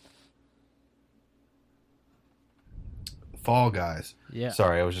it? Fall Guys. Yeah.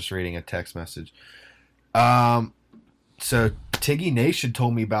 Sorry, I was just reading a text message. So Tiggy Nation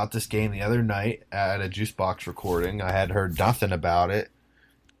told me about this game the other night at a Juicebox recording. I had heard nothing about it,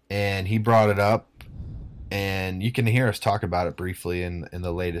 and he brought it up, and you can hear us talk about it briefly in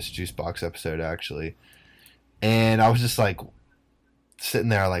the latest Juicebox episode, actually. And I was just like sitting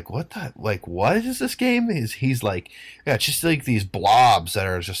there, like, what is this game? He's like, yeah, it's just like these blobs that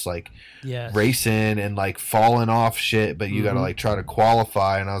are just like Yes. racing and like falling off shit, but you got to like try to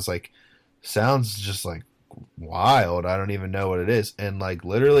qualify. And I was like, sounds just like wild. I don't even know what it is. And like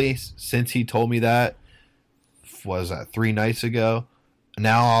literally, since he told me that, was that 3 nights ago?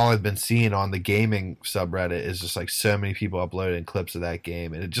 Now all I've been seeing on the gaming subreddit is just like so many people uploading clips of that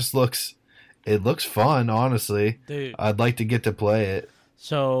game, and it looks fun, honestly. Dude. I'd like to get to play it.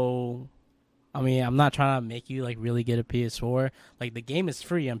 So, I mean, I'm not trying to make you like really get a PS4. Like the game is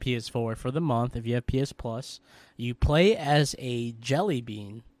free on PS4 for the month if you have PS Plus. You play as a jelly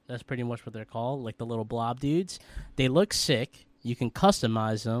bean. That's pretty much what they're called, like the little blob dudes. They look sick. You can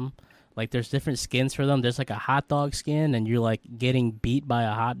customize them. Like there's different skins for them. There's like a hot dog skin, and you're like getting beat by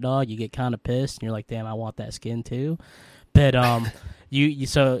a hot dog. You get kind of pissed, and you're like, "Damn, I want that skin too." But you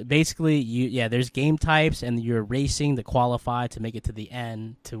so basically there's game types, and you're racing to qualify to make it to the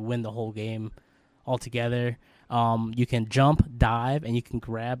end to win the whole game altogether. You can jump, dive, and you can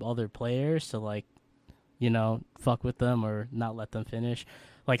grab other players to like, fuck with them or not let them finish.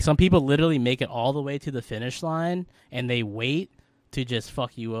 Like some people literally make it all the way to the finish line and they wait to just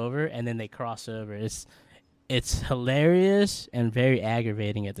fuck you over, and then they cross over. It's hilarious and very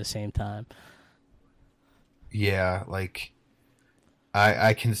aggravating at the same time. Yeah, like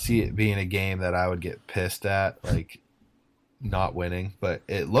I can see it being a game that I would get pissed at, like not winning. But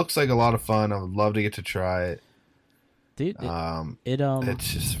it looks like a lot of fun. I would love to get to try it. Dude,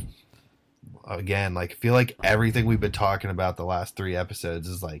 it's just, again, like I feel like everything we've been talking about the last 3 episodes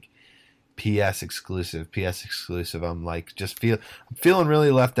is like PS exclusive. I'm like I'm feeling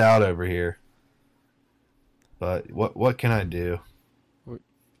really left out over here. But what can I do?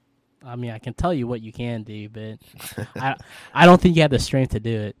 I mean, I can tell you what you can do, but I don't think you have the strength to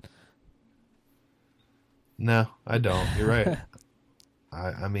do it. No, I don't. You're right.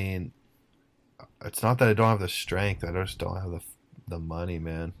 I mean, it's not that I don't have the strength. I just don't have the money,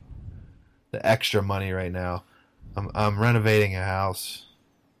 man. The extra money right now. I'm renovating a house,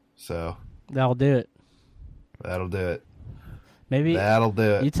 so That'll do it. that'll do it. Maybe That'll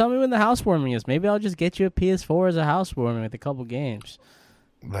do it. you tell me when the housewarming is. Maybe I'll just get you a PS4 as a housewarming with a couple games.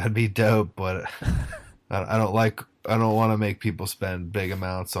 That'd be dope, but I don't want to make people spend big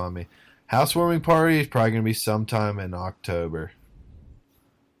amounts on me. Housewarming party is probably gonna be sometime in October.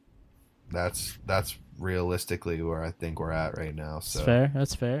 That's realistically where I think we're at right now. So That's fair.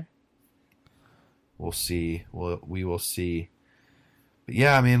 That's fair. we'll see. We will see. But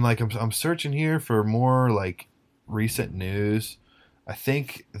yeah, I mean, like I'm searching here for more like recent news. I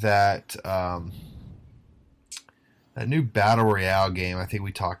think that that new battle royale game. I think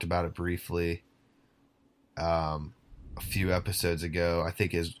we talked about it briefly a few episodes ago. I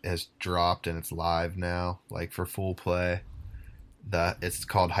think has dropped and it's live now, like for full play. It's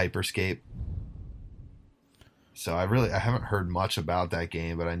called Hyperscape. So I haven't heard much about that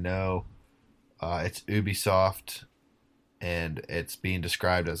game, but I know it's Ubisoft, and it's being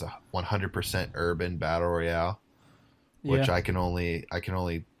described as a 100% urban battle royale, which Yeah. I can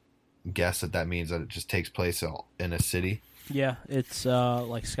only guess that means that it just takes place in a city. Yeah, it's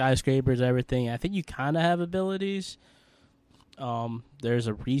like skyscrapers, everything. I think you kind of have abilities. There's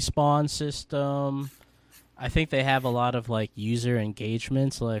a respawn system. I think they have a lot of like user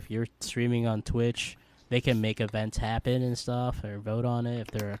engagement. So if you're streaming on Twitch, they can make events happen and stuff, or vote on it if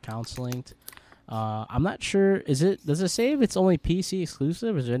their account's linked. I'm not sure. Does it say if it's only PC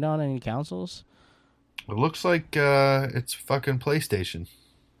exclusive? Is it not on any consoles? It looks like it's fucking PlayStation.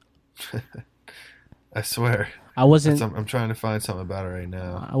 I swear. I'm trying to find something about it right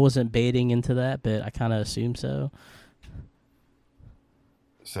now. I wasn't baiting into that, but I kind of assumed so.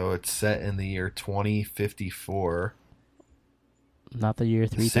 So it's set in the year 2054. Not the year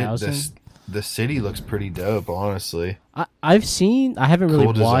 3000. The city looks pretty dope, honestly. I haven't really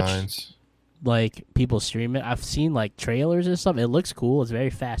Cool watched designs. like people stream it. I've seen like trailers and stuff. It looks cool. It's very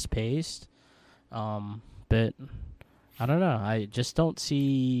fast paced. But I don't know. I just don't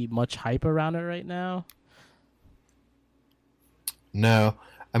see much hype around it right now. No,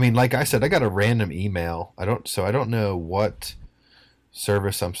 I mean, like I said, I got a random email. I don't know what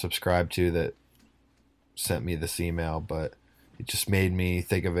service I'm subscribed to that sent me this email, but it just made me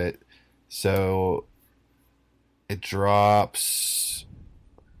think of it. So it drops.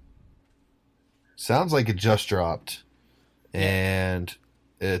 Sounds like it just dropped, and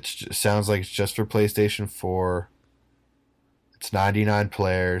sounds like it's just for PlayStation 4. It's 99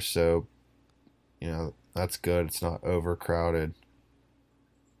 players, so that's good. It's not overcrowded.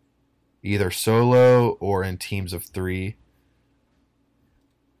 either solo or in teams of 3.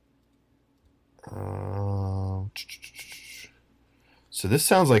 So this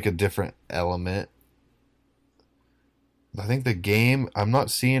sounds like a different element. I think the game, I'm not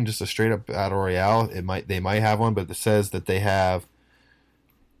seeing just a straight up battle royale. They might have one, but it says that they have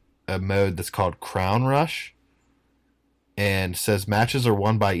a mode that's called Crown Rush, and says matches are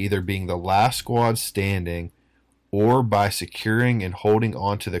won by either being the last squad standing or by securing and holding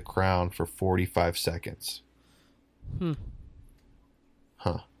onto the crown for 45 seconds.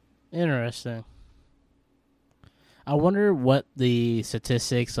 Huh. Interesting. I wonder what the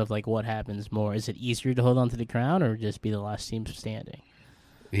statistics of like what happens more. Is it easier to hold on to the crown or just be the last team standing?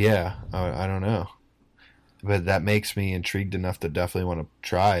 Yeah, I don't know. But that makes me intrigued enough to definitely want to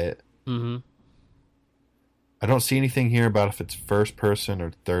try it. Mm-hmm. I don't see anything here about if it's first person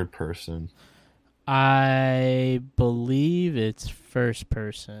or third person. I believe it's first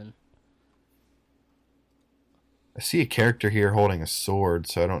person. I see a character here holding a sword,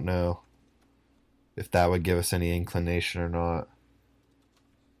 so I don't know if that would give us any inclination or not.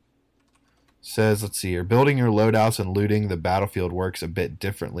 Says, let's see here. Building your loadouts and looting the battlefield works a bit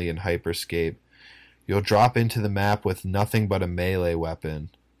differently in Hyperscape. You'll drop into the map with nothing but a melee weapon.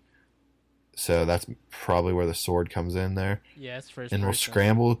 So that's probably where the sword comes in there. Yeah, it's first and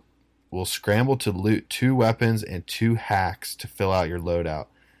person. we'll scramble to loot 2 weapons and 2 hacks to fill out your loadout.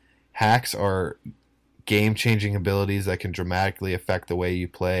 Hacks are game-changing abilities that can dramatically affect the way you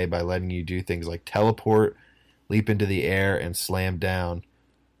play by letting you do things like teleport, leap into the air, and slam down,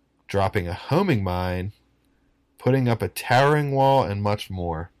 dropping a homing mine, putting up a towering wall, and much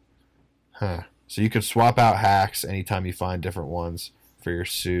more. So you can swap out hacks anytime you find different ones for your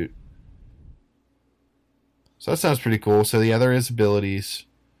suit. So that sounds pretty cool. So yeah, there is abilities.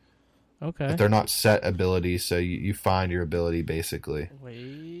 Okay. But they're not set abilities, so you find your ability basically.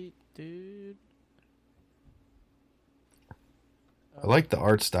 Wait, dude. I like the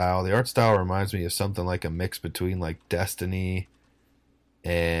art style. The art style reminds me of something like a mix between like Destiny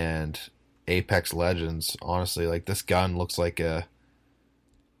and Apex Legends. Honestly, like this gun looks like a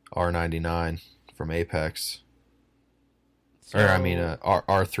R99 from Apex.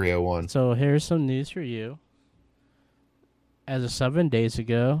 R301. So here's some news for you. As of 7 days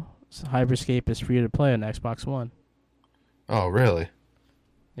ago, Hyperscape is free to play on Xbox One. Oh, really?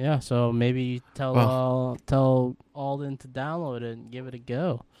 Yeah, so maybe tell Alden to download it and give it a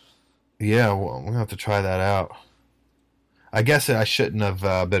go. Yeah, well, I'm going to have to try that out. I guess I shouldn't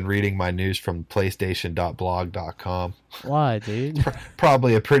have been reading my news from PlayStation.blog.com. Why, dude?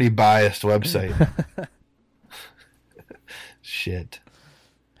 Probably a pretty biased website. Shit.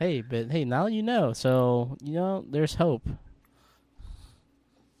 Hey, but hey, now you know. So, there's hope.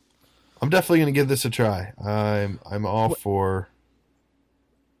 I'm definitely going to give this a try. I'm all for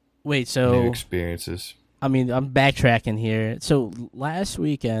new experiences. I mean, I'm backtracking here. So, last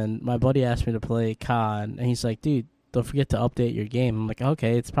weekend, my buddy asked me to play COD, and he's like, dude, don't forget to update your game. I'm like,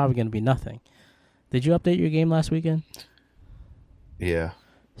 okay, it's probably going to be nothing. Did you update your game last weekend? Yeah.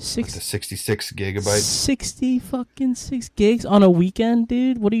 66 gigabytes. 60 fucking 6 gigs on a weekend,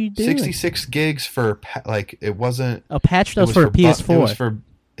 dude? What are you doing? 66 gigs for, it wasn't... A patch that was for PS4.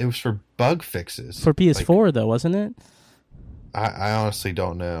 It was for bug fixes. For PS4, though, wasn't it? I honestly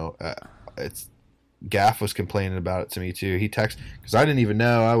don't know. Gaff was complaining about it to me, too. He texted... Because I didn't even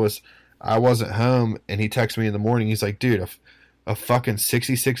know. I wasn't home, and he texted me in the morning. He's like, dude, a fucking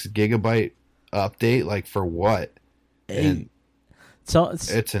 66 gigabyte update? Like, for what? And so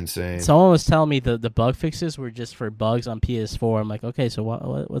it's insane. Someone was telling me the bug fixes were just for bugs on PS4. I'm like, okay, so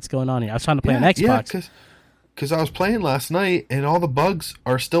what's going on here? I was trying to play on Xbox. Yeah, because I was playing last night, and all the bugs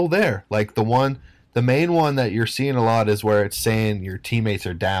are still there. Like, the main one that you're seeing a lot is where it's saying your teammates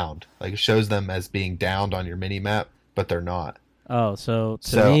are downed. Like, it shows them as being downed on your mini-map, but they're not. Oh, so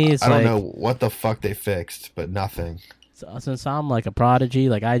me, it's I don't know what the fuck they fixed, but nothing. So, since I'm like a prodigy,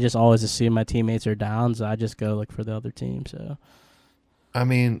 like I just always assume my teammates are down, so I just go like for the other team. So, I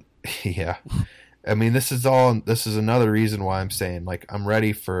mean, yeah, I mean this is another reason why I'm saying like I'm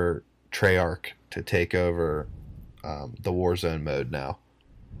ready for Treyarch to take over the Warzone mode now.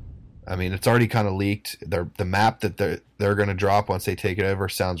 I mean, it's already kind of leaked. The map that they're going to drop once they take it over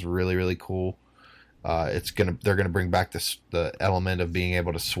sounds really, really cool. They're gonna bring back the element of being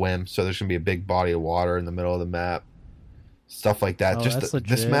able to swim. So there's gonna be a big body of water in the middle of the map, stuff like that.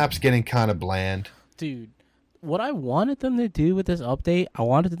 This map's getting kind of bland, dude. What I wanted them to do with this update, I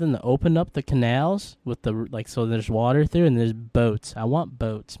wanted them to open up the canals with so there's water through and there's boats. I want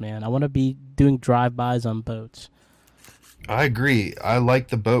boats, man. I want to be doing drive-bys on boats. I agree. I like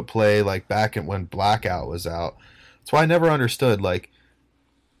the boat play like back when Blackout was out. That's why I never understood like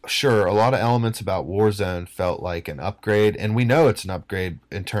sure, a lot of elements about Warzone felt like an upgrade, and we know it's an upgrade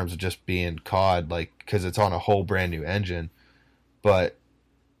in terms of just being COD, like because it's on a whole brand new engine. But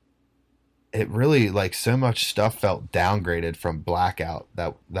it really, like, so much stuff felt downgraded from Blackout.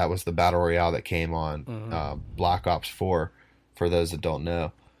 That was the battle royale that came on Black Ops 4. For those that don't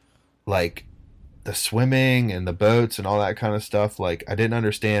know, like the swimming and the boats and all that kind of stuff, like I didn't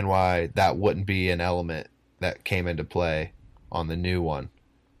understand why that wouldn't be an element that came into play on the new one.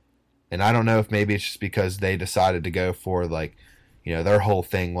 And I don't know if maybe it's just because they decided to go for, like, their whole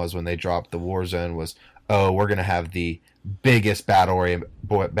thing was when they dropped the Warzone was, oh, we're gonna have the biggest battle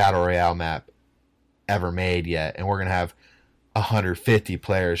royale map ever made yet, and we're gonna have 150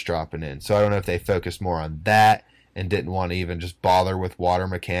 players dropping in. So I don't know if they focused more on that and didn't want to even just bother with water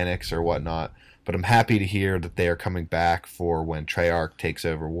mechanics or whatnot. But I'm happy to hear that they are coming back for when Treyarch takes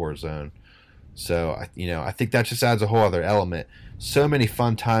over Warzone. So I think that just adds a whole other element. So many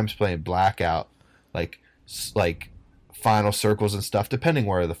fun times playing Blackout, like final circles and stuff, depending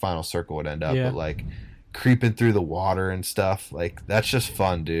where the final circle would end up. Yeah. But like creeping through the water and stuff, like that's just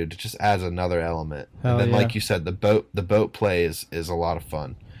fun, dude. It just adds another element. Hell and then, yeah. like you said, the boat play is a lot of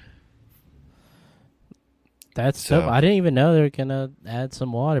fun. That's So- dope. I didn't even know they were gonna add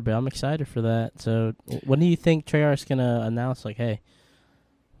some water, but I'm excited for that. So, when do you think Treyarch's gonna announce, like, hey,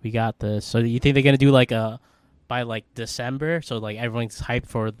 we got this? So, you think they're gonna do like by like December, so like everyone's hyped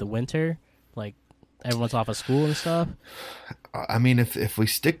for the winter, like everyone's off of school and stuff? I mean, if we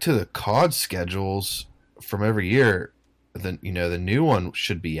stick to the COD schedules from every year, then the new one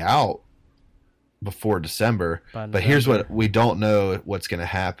should be out before December. By But here's November. what we don't know what's going to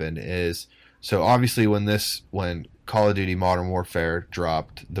happen is, so obviously when Call of Duty Modern Warfare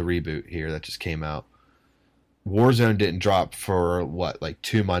dropped the reboot here that just came out, Warzone didn't drop for what, like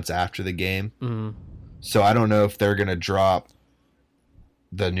 2 months after the game. Mhm. So I don't know if they're going to drop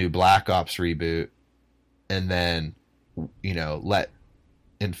the new Black Ops reboot and then let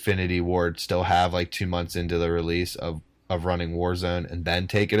Infinity Ward still have like 2 months into the release of running Warzone and then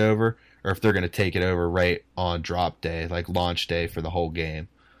take it over, or if they're going to take it over right on drop day, like launch day for the whole game.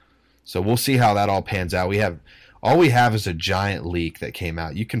 So we'll see how that all pans out. All we have is a giant leak that came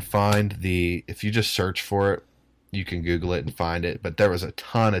out. You can find if you just search for it, you can Google it and find it, but there was a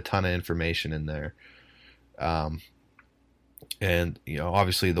ton of information in there. And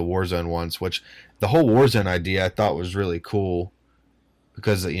obviously the Warzone ones, which the whole Warzone idea I thought was really cool,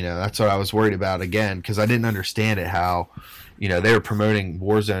 because that's what I was worried about again, because I didn't understand it, how they were promoting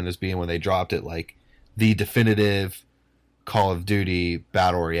Warzone as being, when they dropped it, like the definitive Call of Duty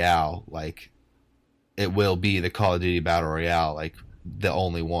Battle Royale, like it will be the Call of Duty Battle Royale, like the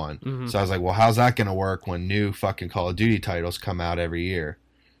only one. Mhm. So I was like, well, how's that gonna work when new fucking Call of Duty titles come out every year?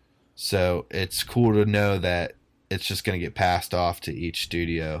 So it's cool to know that it's just gonna get passed off to each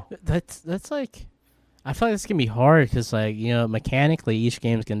studio. That's like, I feel like it's gonna be hard because, like, mechanically each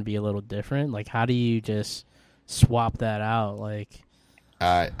game's gonna be a little different. Like, how do you just swap that out? Like,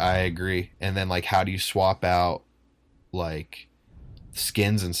 I agree. And then, like, how do you swap out like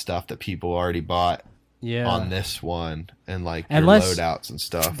skins and stuff that people already bought yeah. on this one, and like Unless- their loadouts and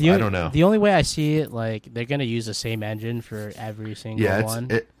stuff? The I o- don't know. The only way I see it, like, they're gonna use the same engine for every single Yeah,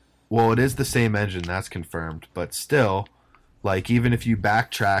 one. it is the same engine, that's confirmed, but still, like, even if you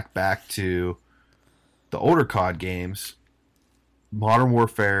backtrack back to the older COD games, Modern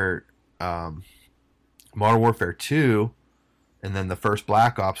Warfare 2, and then the first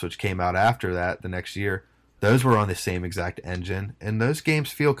Black Ops, which came out after that the next year, those were on the same exact engine, and those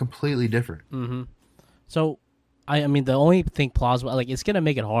games feel completely different. Mm-hmm. So, I mean, the only thing plausible, like, it's gonna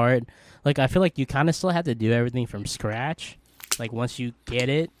make it hard. Like, I feel like you kind of still have to do everything from scratch, like, once you get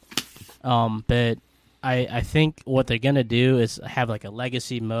it. But I think what they're gonna do is have like a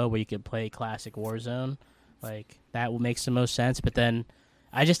legacy mode where you could play classic Warzone. Like, that will make the most sense. But then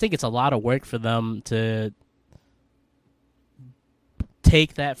I just think it's a lot of work for them to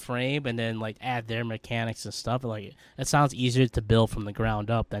take that frame and then, like, add their mechanics and stuff. Like, it sounds easier to build from the ground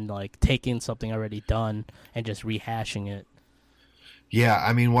up than, like, taking something already done and just rehashing it. Yeah,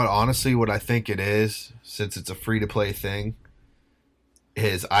 I mean, what I think it is, since it's a free-to-play thing,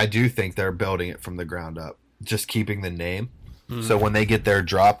 is I do think they're building it from the ground up, just keeping the name. So when they get their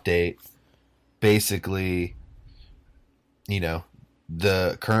drop date, basically,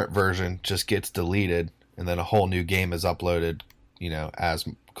 the current version just gets deleted, and then a whole new game is uploaded, as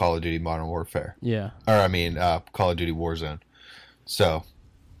Call of Duty Modern Warfare. Yeah. Or, I mean, Call of Duty Warzone. So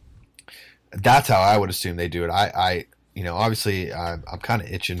that's how I would assume they do it. I obviously I'm kind of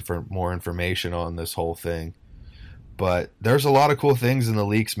itching for more information on this whole thing. But there's a lot of cool things in the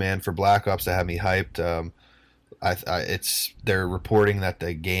leaks, man, for Black Ops that have me hyped. they're reporting that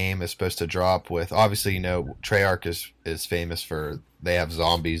the game is supposed to drop with, obviously, Treyarch is famous for, they have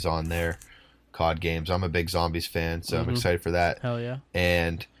zombies on their COD games. I'm a big zombies fan, so I'm excited for that. Hell yeah.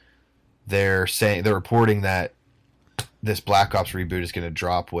 And they're reporting that this Black Ops reboot is going to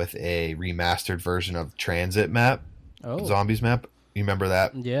drop with a remastered version of Transit map, zombies map. You remember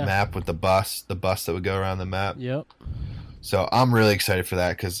that map with the bus that would go around the map? Yep. So I'm really excited for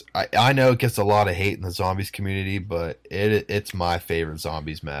that because I know it gets a lot of hate in the zombies community, but it's my favorite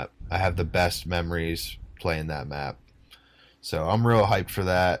zombies map. I have the best memories playing that map. So I'm real hyped for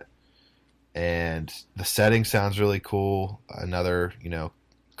that. And the setting sounds really cool. Another,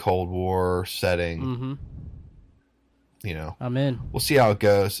 Cold War setting. I'm in. We'll see how it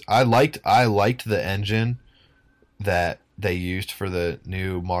goes. I liked the engine that they used for the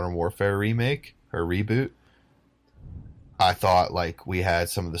new Modern Warfare remake or reboot. I thought we had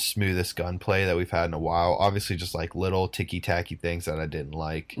some of the smoothest gunplay that we've had in a while. Obviously, just little ticky-tacky things that I didn't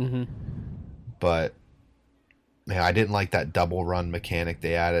like. But I didn't like that double run mechanic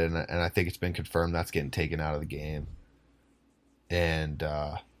they added, and I think it's been confirmed that's getting taken out of the game. And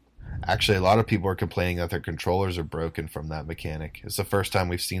actually, a lot of people are complaining that their controllers are broken from that mechanic. It's the first time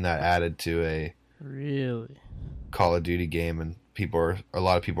we've seen that added to a Call of Duty game, and a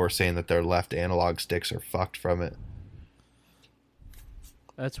lot of people are saying that their left analog sticks are fucked from it.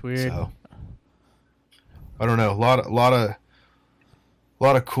 That's weird. So, I don't know. A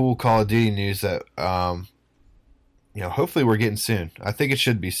lot of cool Call of Duty news that hopefully we're getting soon. I think it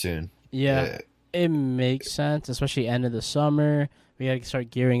should be soon. Yeah, it makes sense, especially end of the summer. We got to start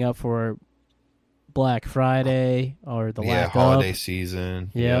gearing up for Black Friday or the holiday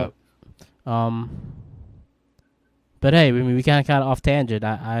season. Yep. But hey, we kind of off tangent.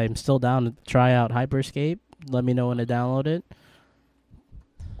 I'm still down to try out Hyperscape. Let me know when to download it.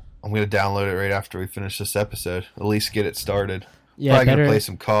 I'm going to download it right after we finish this episode. At least get it started. Yeah, probably going to play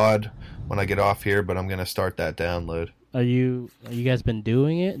some COD when I get off here, but I'm going to start that download. Are you guys been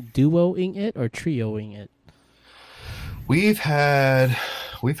doing it, duoing it, or trioing it? We've had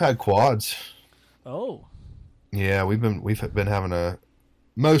quads. Oh. Yeah, we've been having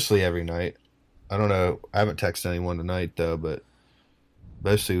mostly every night. I don't know. I haven't texted anyone tonight though, but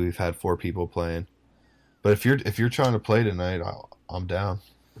mostly we've had 4 people playing. But if you're trying to play tonight, I'm down.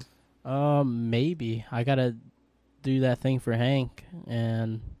 Maybe I gotta do that thing for Hank,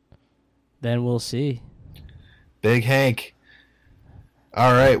 and then we'll see. Big Hank.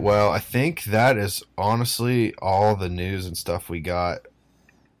 All right. Well, I think that is honestly all the news and stuff we got.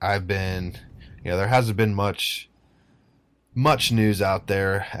 There hasn't been much news out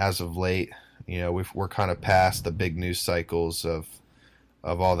there as of late. We're kind of past the big news cycles of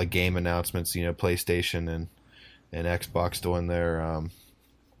all the game announcements. PlayStation and Xbox doing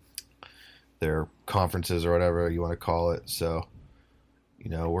their conferences or whatever you want to call it. So,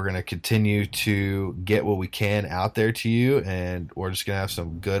 we're going to continue to get what we can out there to you, and we're just going to have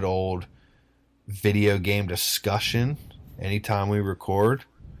some good old video game discussion anytime we record.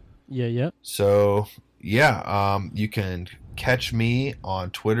 Yeah. So, you can catch me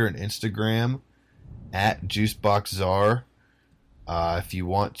on Twitter and Instagram at JuiceBoxZar. If you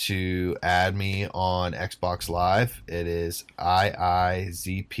want to add me on Xbox Live, it is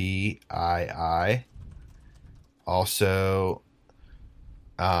IIZPII. Also,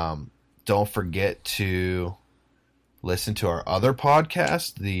 don't forget to listen to our other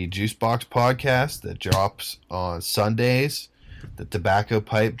podcast, the Juicebox podcast that drops on Sundays. The Tobacco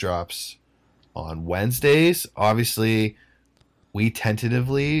Pipe drops on Wednesdays. Obviously, we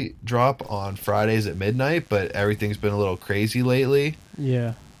tentatively drop on Fridays at midnight, but everything's been a little crazy lately.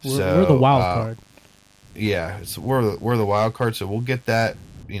 Yeah, we're the wild card. Yeah, we're the wild card, so we'll get that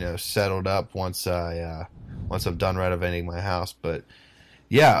settled up once I'm done renovating my house. But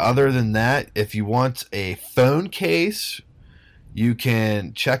yeah, other than that, if you want a phone case, you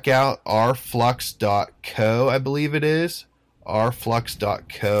can check out rflux.co. I believe it is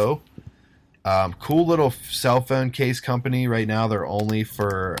rflux.co. Cool little cell phone case company. Right now they're only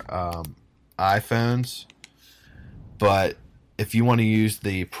for iPhones, but if you want to use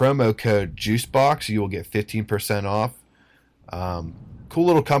the promo code JUICEBOX, you will get 15% off. Cool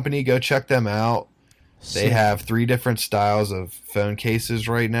little company. Go check them out. They have 3 different styles of phone cases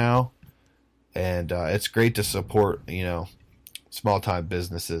right now, and it's great to support small time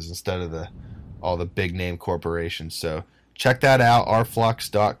businesses instead of all the big name corporations. So check that out.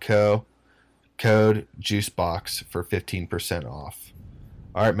 rflux.co. Code JUICEBOX for 15% off.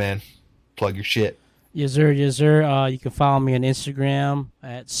 All right, man. Plug your shit. Yes, sir. Yes, sir. You can follow me on Instagram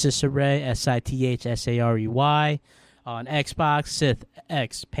at Sitharey, SITHSAREY. On Xbox, Sith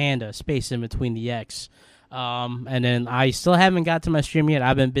X Panda, space in between the X. And then I still haven't got to my stream yet.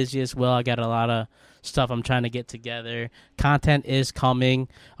 I've been busy as well. I got a lot of stuff I'm trying to get together. Content is coming,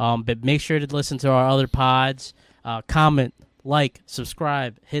 but make sure to listen to our other pods. Comment, like,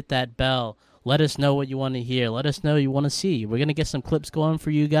 subscribe, hit that bell. Let us know what you want to hear. Let us know what you want to see. We're going to get some clips going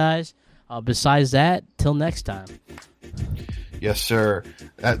for you guys. Besides that, till next time. Yes, sir.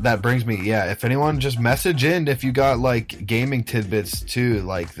 That brings me, if anyone just message in if you got like gaming tidbits too,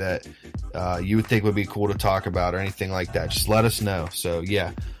 like that you would think would be cool to talk about or anything like that. Just let us know. So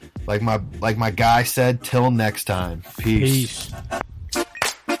yeah, like my guy said, till next time. Peace.